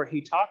y'all before,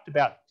 he talked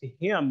about, to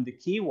him, the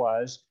key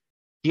was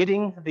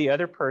getting the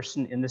other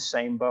person in the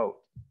same boat.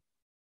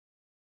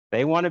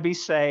 They want to be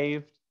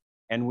saved,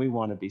 and we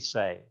want to be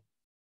saved.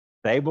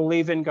 They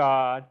believe in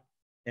God,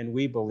 and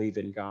we believe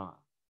in God.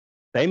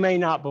 They may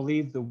not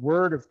believe the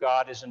Word of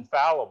God is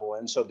infallible,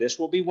 and so this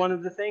will be one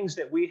of the things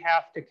that we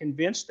have to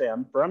convince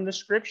them from the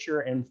Scripture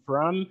and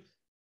from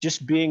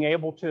just being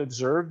able to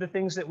observe the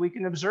things that we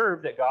can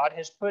observe that God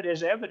has put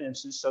as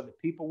evidences so that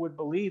people would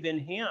believe in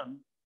Him.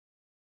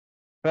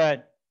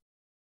 But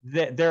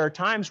there are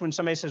times when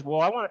somebody says,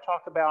 well, I want to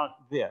talk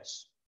about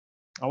this.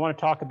 I want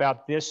to talk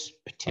about this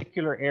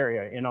particular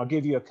area, and I'll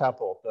give you a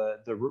couple.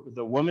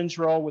 The woman's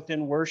role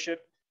within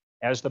worship,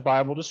 as the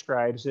Bible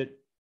describes it,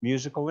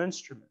 musical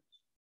instruments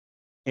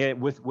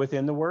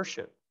within the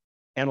worship.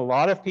 And a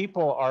lot of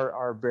people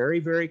are very,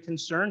 very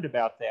concerned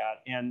about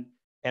that.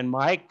 And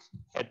Mike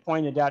had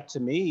pointed out to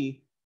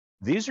me,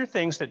 these are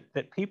things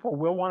that people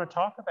will want to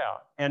talk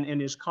about.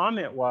 And his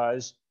comment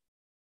was,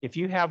 if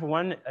you have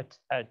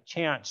a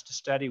chance to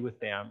study with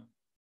them,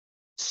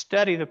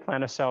 study the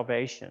plan of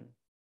salvation.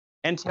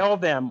 And tell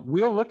them,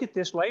 we'll look at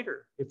this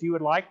later if you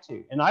would like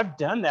to. And I've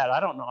done that. I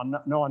don't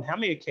know on how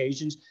many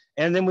occasions.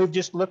 And then we've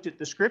just looked at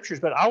the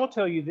Scriptures. But I will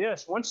tell you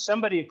this, once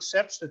somebody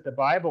accepts that the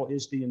Bible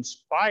is the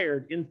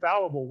inspired,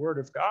 infallible Word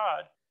of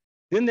God,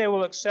 then they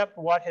will accept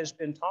what has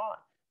been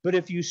taught. But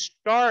if you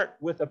start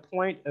with a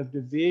point of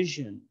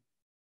division,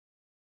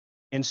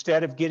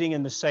 instead of getting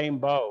in the same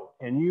boat,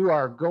 and you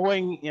are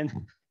going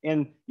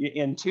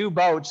in two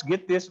boats,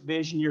 get this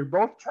vision, you're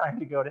both trying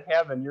to go to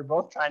heaven, you're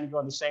both trying to go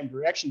in the same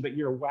direction, but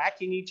you're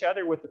whacking each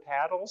other with the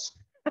paddles.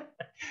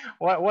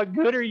 What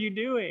good are you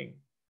doing?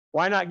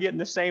 Why not get in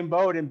the same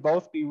boat and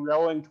both be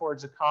rowing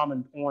towards a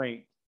common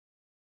point?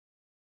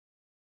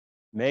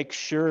 Make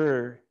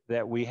sure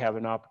that we have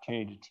an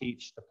opportunity to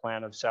teach the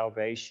plan of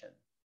salvation,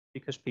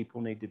 because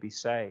people need to be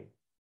saved.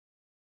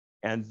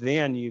 And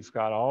then you've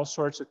got all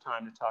sorts of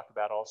time to talk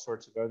about all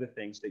sorts of other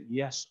things that,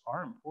 yes,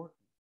 are important.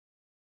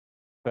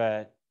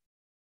 But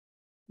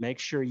make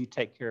sure you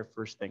take care of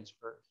first things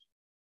first.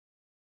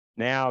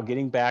 Now,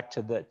 getting back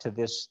to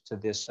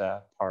this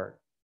part,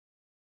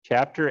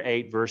 chapter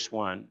 8, verse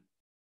 1.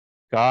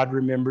 God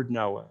remembered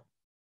Noah.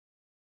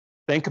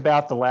 Think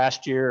about the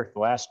last year, the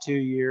last 2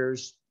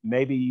 years.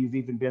 Maybe you've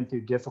even been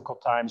through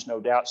difficult times, no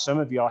doubt. Some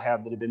of y'all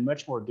have that have been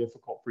much more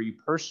difficult for you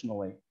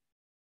personally.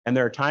 And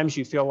there are times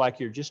you feel like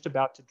you're just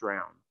about to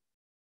drown.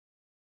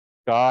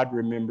 God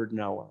remembered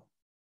Noah.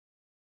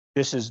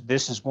 This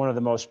is one of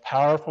the most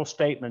powerful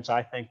statements,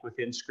 I think,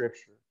 within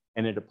Scripture,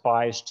 and it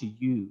applies to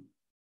you.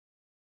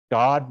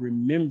 God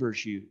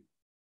remembers you.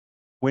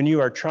 When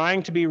you are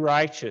trying to be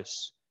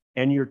righteous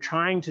and you're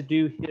trying to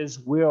do His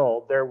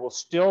will, there will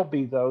still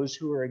be those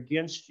who are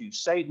against you.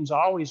 Satan's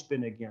always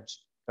been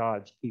against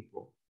God's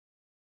people.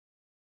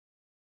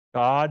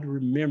 God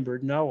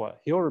remembered Noah.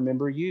 He'll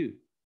remember you.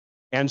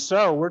 And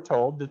so we're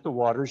told that the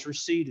waters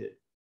receded.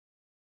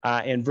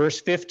 In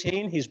verse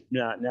 15,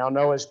 now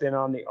Noah's been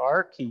on the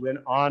ark. He went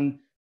on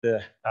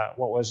the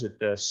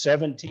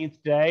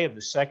 17th day of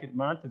the second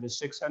month of the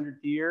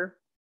 600th year.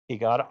 He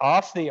got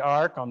off the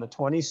ark on the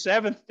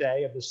 27th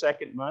day of the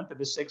second month of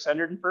the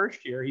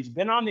 601st year. He's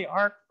been on the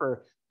ark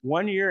for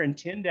 1 year and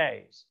 10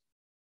 days.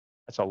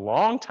 That's a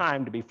long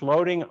time to be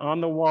floating on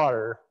the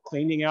water,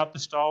 cleaning out the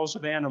stalls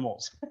of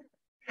animals.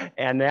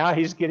 And now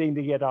he's getting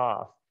to get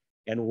off.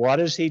 And what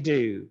does he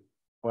do?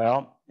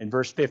 Well, in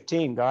verse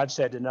 15, God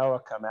said to Noah,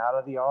 come out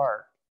of the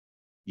ark,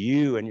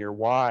 you and your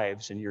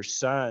wives and your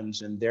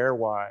sons and their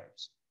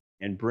wives,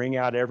 and bring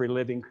out every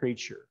living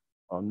creature.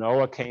 Well,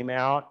 Noah came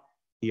out.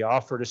 He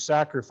offered a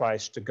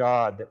sacrifice to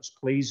God that was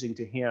pleasing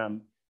to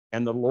him.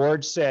 And the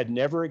Lord said,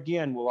 never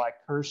again will I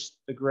curse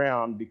the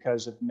ground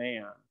because of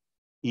man,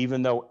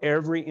 even though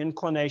every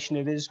inclination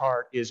of his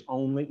heart is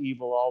only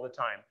evil all the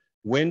time.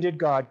 When did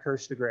God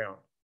curse the ground?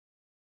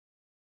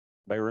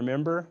 Anybody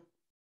remember?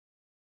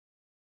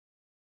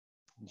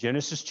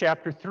 Genesis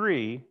chapter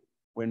 3,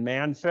 when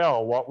man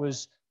fell, what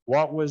was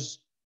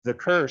the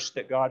curse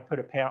that God put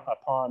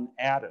upon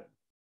Adam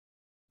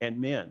and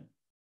men?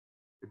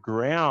 The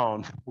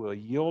ground will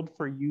yield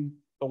for you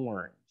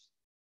thorns,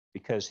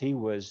 because he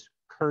was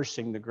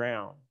cursing the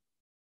ground.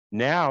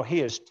 Now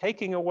he is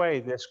taking away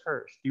this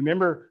curse. Do you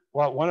remember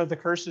what one of the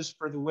curses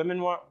for the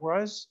women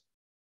was?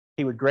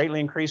 He would greatly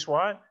increase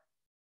what?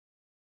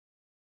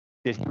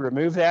 Did he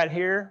remove that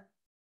here?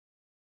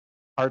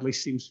 Hardly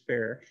seems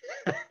fair.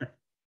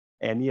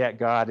 And yet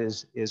God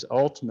is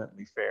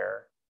ultimately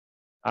fair.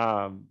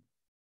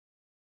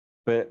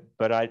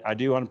 But I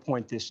do want to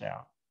point this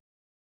out.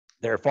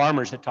 There are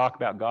farmers that talk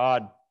about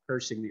God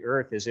cursing the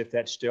earth as if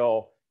that's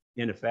still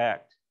in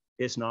effect.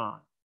 It's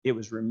not. It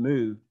was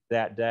removed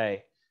that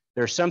day.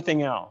 There's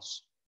something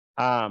else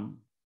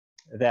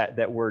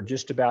that we're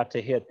just about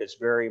to hit that's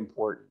very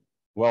important.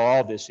 Well,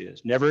 all this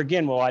is. Never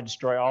again will I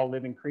destroy all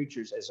living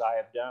creatures as I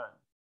have done.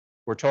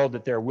 We're told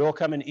that there will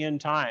come an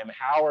end time.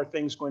 How are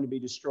things going to be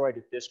destroyed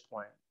at this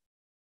point?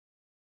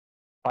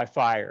 By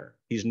fire.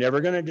 He's never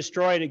going to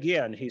destroy it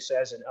again, he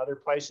says in other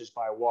places,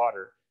 by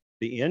water.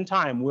 The end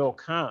time will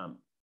come.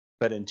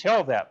 But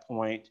until that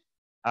point,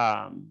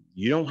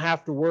 you don't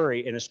have to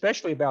worry, and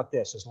especially about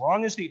this. As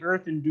long as the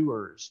earth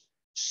endures,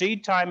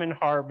 seed time and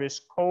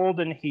harvest, cold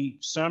and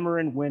heat, summer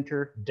and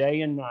winter,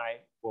 day and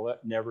night will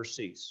never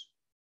cease.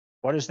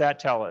 What does that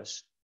tell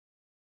us?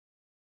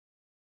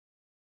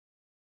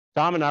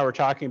 Tom and I were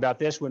talking about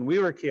this when we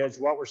were kids.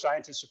 What were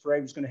scientists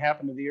afraid was going to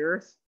happen to the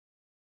earth?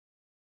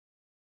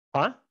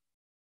 Huh?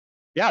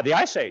 Yeah, the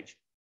Ice Age.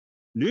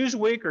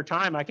 Newsweek or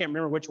Time, I can't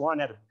remember which one,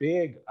 had a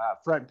big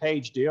front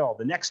page deal.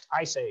 The next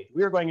Ice Age.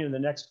 We were going into the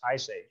next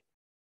Ice Age.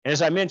 And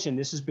as I mentioned,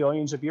 this is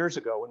billions of years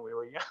ago when we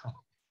were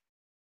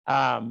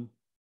young.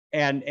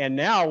 And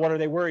now, what are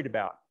they worried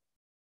about?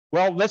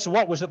 Well,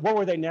 what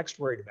were they next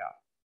worried about?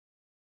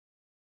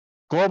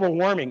 Global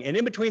warming. And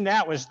in between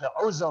that was the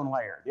ozone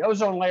layer. The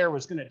ozone layer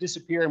was going to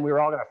disappear and we were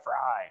all going to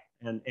fry.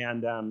 And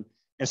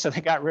so they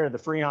got rid of the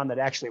Freon that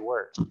actually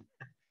worked.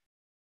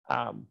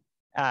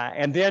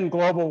 And then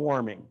global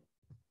warming.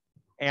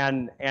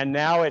 And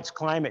now it's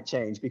climate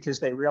change because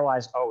they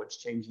realized, oh, it's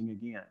changing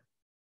again.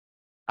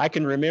 I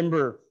can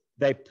remember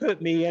they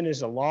put me in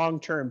as a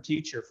long-term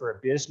teacher for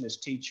a business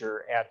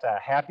teacher at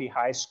Happy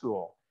High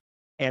School.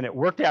 And it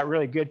worked out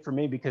really good for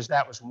me because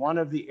that was one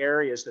of the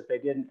areas that they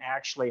didn't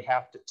actually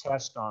have to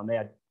test on. They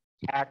had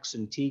TACs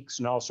and TEKs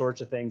and all sorts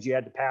of things. You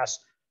had to pass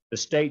the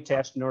state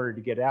test in order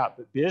to get out.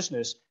 But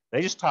business,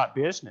 they just taught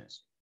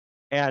business.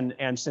 And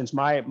since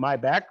my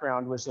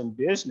background was in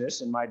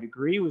business and my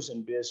degree was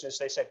in business,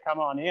 they said, come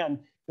on in.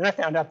 Then I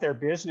found out their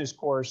business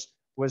course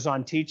was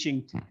on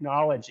teaching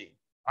technology.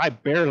 I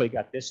barely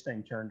got this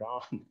thing turned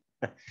on.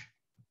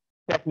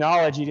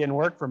 Technology didn't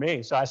work for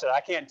me. So I said,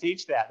 I can't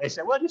teach that. They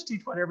said, well, just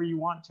teach whatever you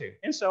want to.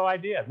 And so I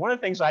did. One of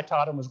the things I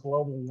taught them was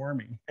global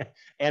warming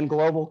and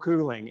global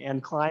cooling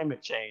and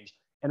climate change.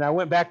 And I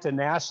went back to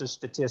NASA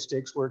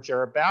statistics, which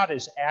are about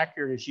as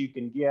accurate as you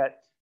can get,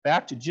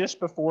 back to just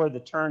before the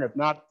turn of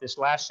not this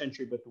last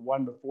century, but the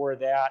one before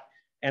that.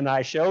 And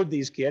I showed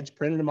these kids,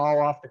 printed them all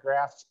off the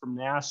graphs from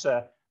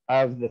NASA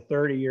of the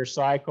 30-year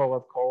cycle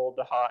of cold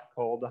to hot,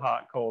 cold to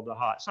hot, cold to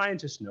hot.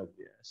 Scientists know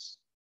this.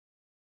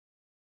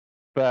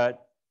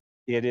 But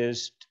it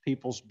is to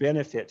people's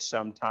benefit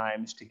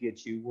sometimes to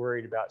get you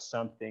worried about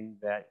something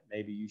that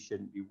maybe you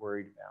shouldn't be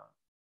worried about.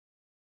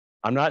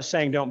 I'm not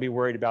saying don't be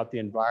worried about the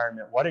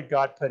environment. What did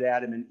God put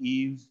Adam and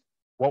Eve?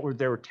 What were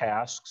their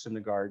tasks in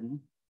the garden?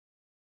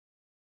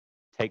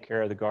 Take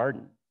care of the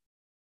garden.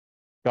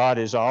 God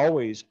has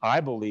always, I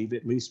believe,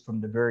 at least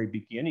from the very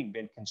beginning,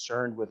 been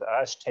concerned with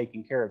us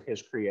taking care of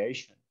his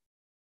creation.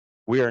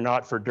 We are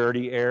not for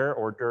dirty air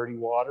or dirty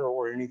water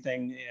or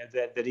anything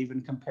that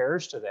even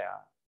compares to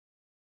that.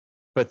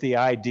 But the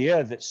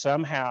idea that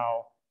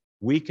somehow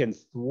we can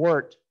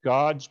thwart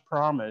God's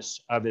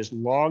promise of as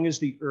long as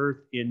the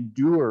earth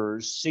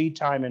endures, seed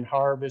time and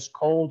harvest,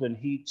 cold and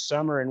heat,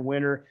 summer and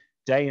winter,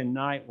 day and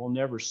night will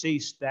never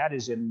cease, that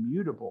is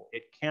immutable.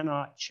 It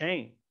cannot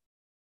change.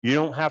 You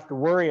don't have to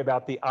worry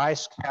about the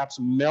ice caps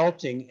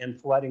melting and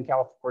flooding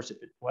California. Of course,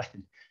 if it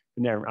flooded,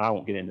 I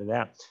won't get into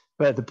that.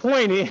 But the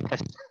point is,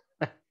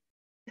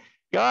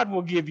 God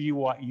will give you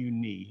what you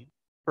need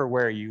for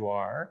where you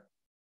are.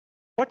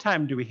 What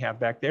time do we have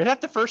back there? Is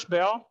that the first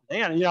bell?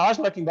 Man, I was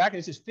looking back and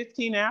it says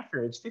 15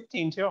 after. It's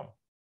 15 till.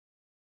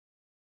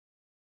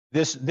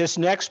 This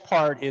next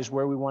part is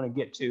where we want to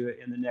get to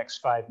in the next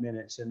 5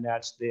 minutes, and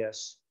that's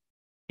this.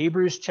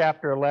 Hebrews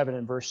chapter 11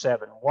 and verse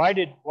 7. Why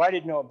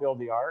did Noah build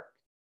the ark?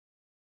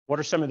 What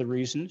are some of the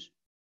reasons?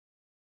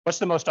 What's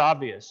the most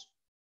obvious?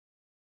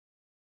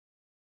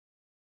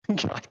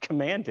 God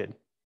commanded.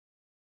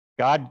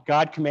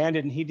 God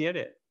commanded and he did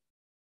it.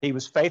 He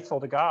was faithful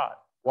to God.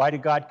 Why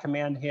did God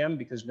command him?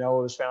 Because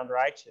Noah was found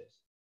righteous.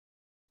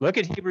 Look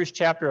at Hebrews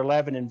chapter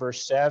 11 and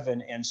verse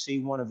 7 and see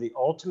one of the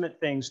ultimate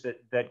things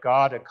that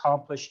God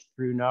accomplished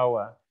through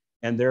Noah,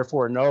 and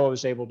therefore Noah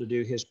was able to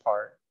do his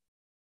part.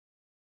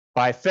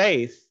 By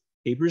faith,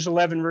 Hebrews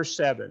 11 verse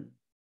 7,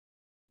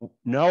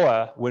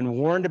 Noah, when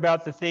warned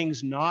about the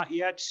things not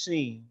yet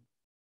seen,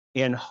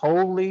 in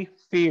holy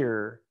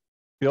fear,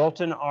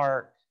 built an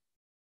ark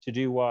to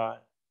do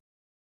what?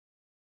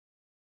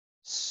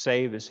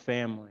 Save his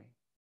family.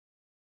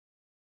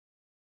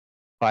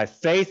 By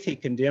faith, he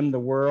condemned the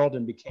world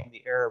and became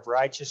the heir of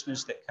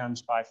righteousness that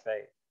comes by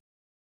faith.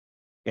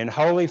 In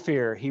holy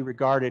fear, he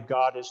regarded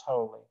God as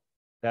holy.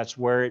 That's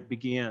where it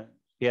begins.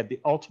 He had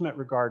the ultimate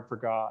regard for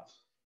God.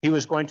 He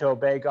was going to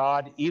obey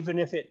God, even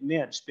if it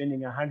meant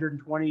spending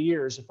 120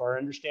 years, if our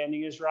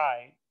understanding is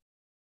right,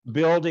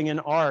 building an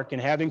ark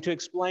and having to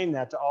explain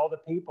that to all the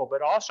people,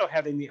 but also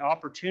having the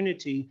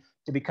opportunity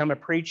to become a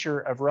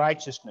preacher of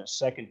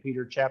righteousness. 2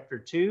 Peter chapter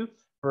 2,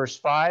 verse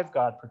 5,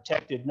 God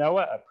protected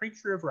Noah, a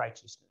preacher of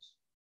righteousness,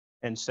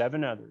 and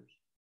 7 others.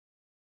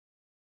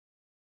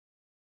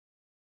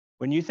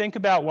 When you think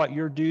about what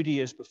your duty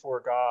is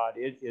before God,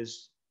 it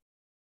is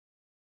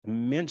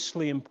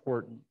immensely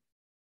important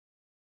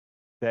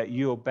that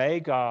you obey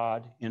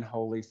God in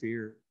holy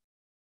fear.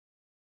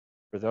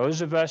 For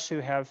those of us who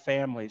have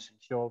families and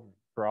children,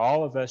 for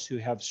all of us who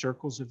have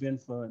circles of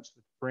influence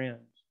with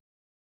friends,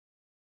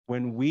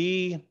 when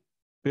we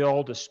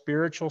build a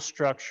spiritual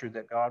structure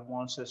that God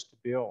wants us to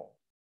build,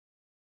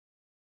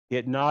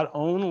 it not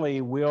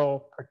only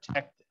will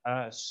protect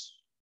us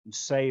and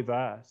save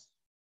us,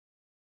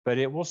 but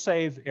it will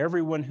save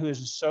everyone who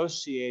is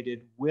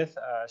associated with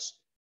us,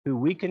 who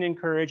we can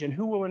encourage and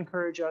who will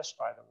encourage us,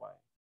 by the way.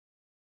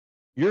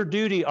 Your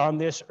duty on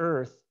this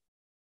earth,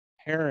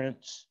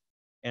 parents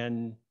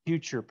and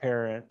future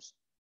parents,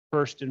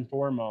 first and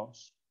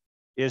foremost,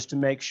 is to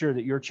make sure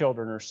that your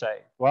children are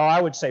saved. Well,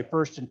 I would say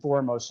first and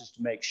foremost is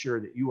to make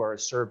sure that you are a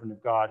servant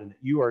of God and that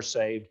you are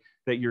saved,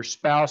 that your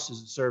spouse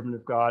is a servant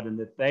of God and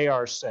that they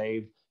are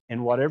saved,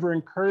 in whatever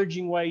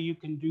encouraging way you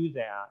can do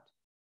that.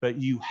 But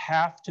you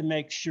have to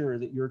make sure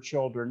that your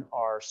children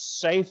are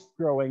safe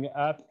growing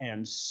up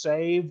and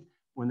saved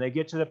when they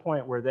get to the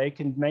point where they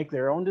can make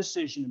their own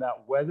decision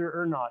about whether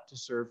or not to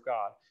serve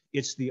God.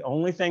 It's the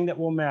only thing that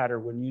will matter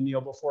when you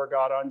kneel before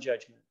God on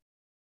judgment.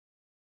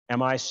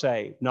 Am I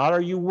saved? Not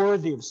are you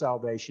worthy of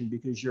salvation,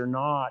 because you're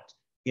not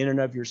in and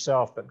of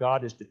yourself, but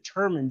God has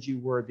determined you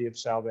worthy of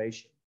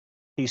salvation.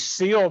 He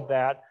sealed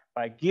that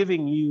by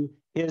giving you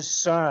his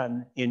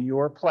son in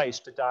your place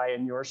to die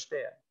in your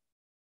stead.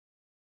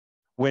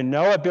 When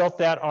Noah built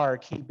that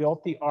ark, he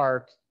built the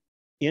ark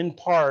in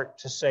part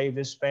to save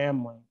his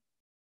family.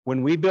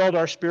 When we build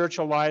our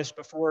spiritual lives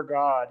before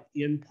God,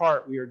 in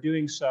part, we are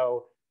doing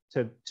so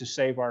to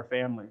save our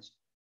families.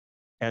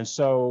 And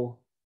so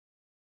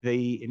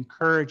the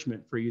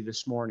encouragement for you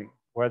this morning,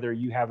 whether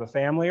you have a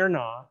family or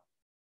not,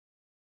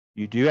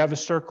 you do have a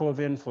circle of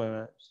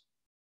influence,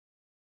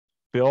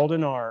 build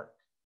an ark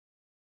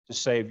to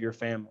save your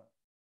family.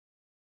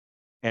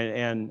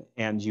 And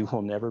you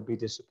will never be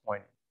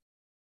disappointed.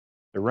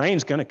 The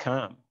rain's going to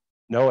come.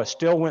 Noah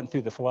still went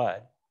through the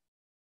flood.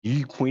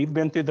 We've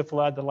been through the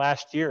flood the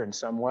last year in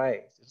some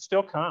ways. It'll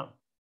still come.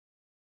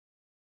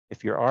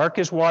 If your ark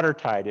is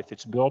watertight, if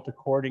it's built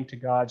according to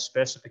God's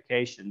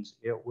specifications,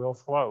 it will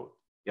float.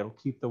 It'll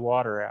keep the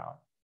water out.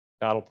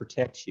 God will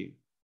protect you.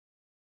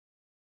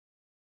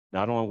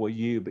 Not only will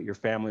you, but your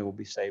family will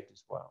be saved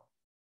as well.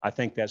 I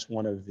think that's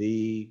one of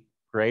the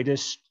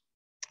greatest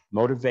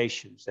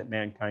motivations that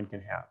mankind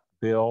can have.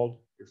 Build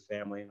your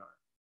family an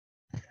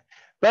ark.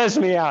 Buzz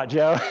me out,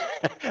 Joe.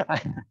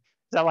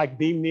 Is that like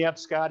beam me up,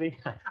 Scotty?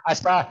 I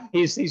saw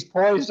he's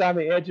poised on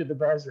the edge of the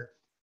buzzer.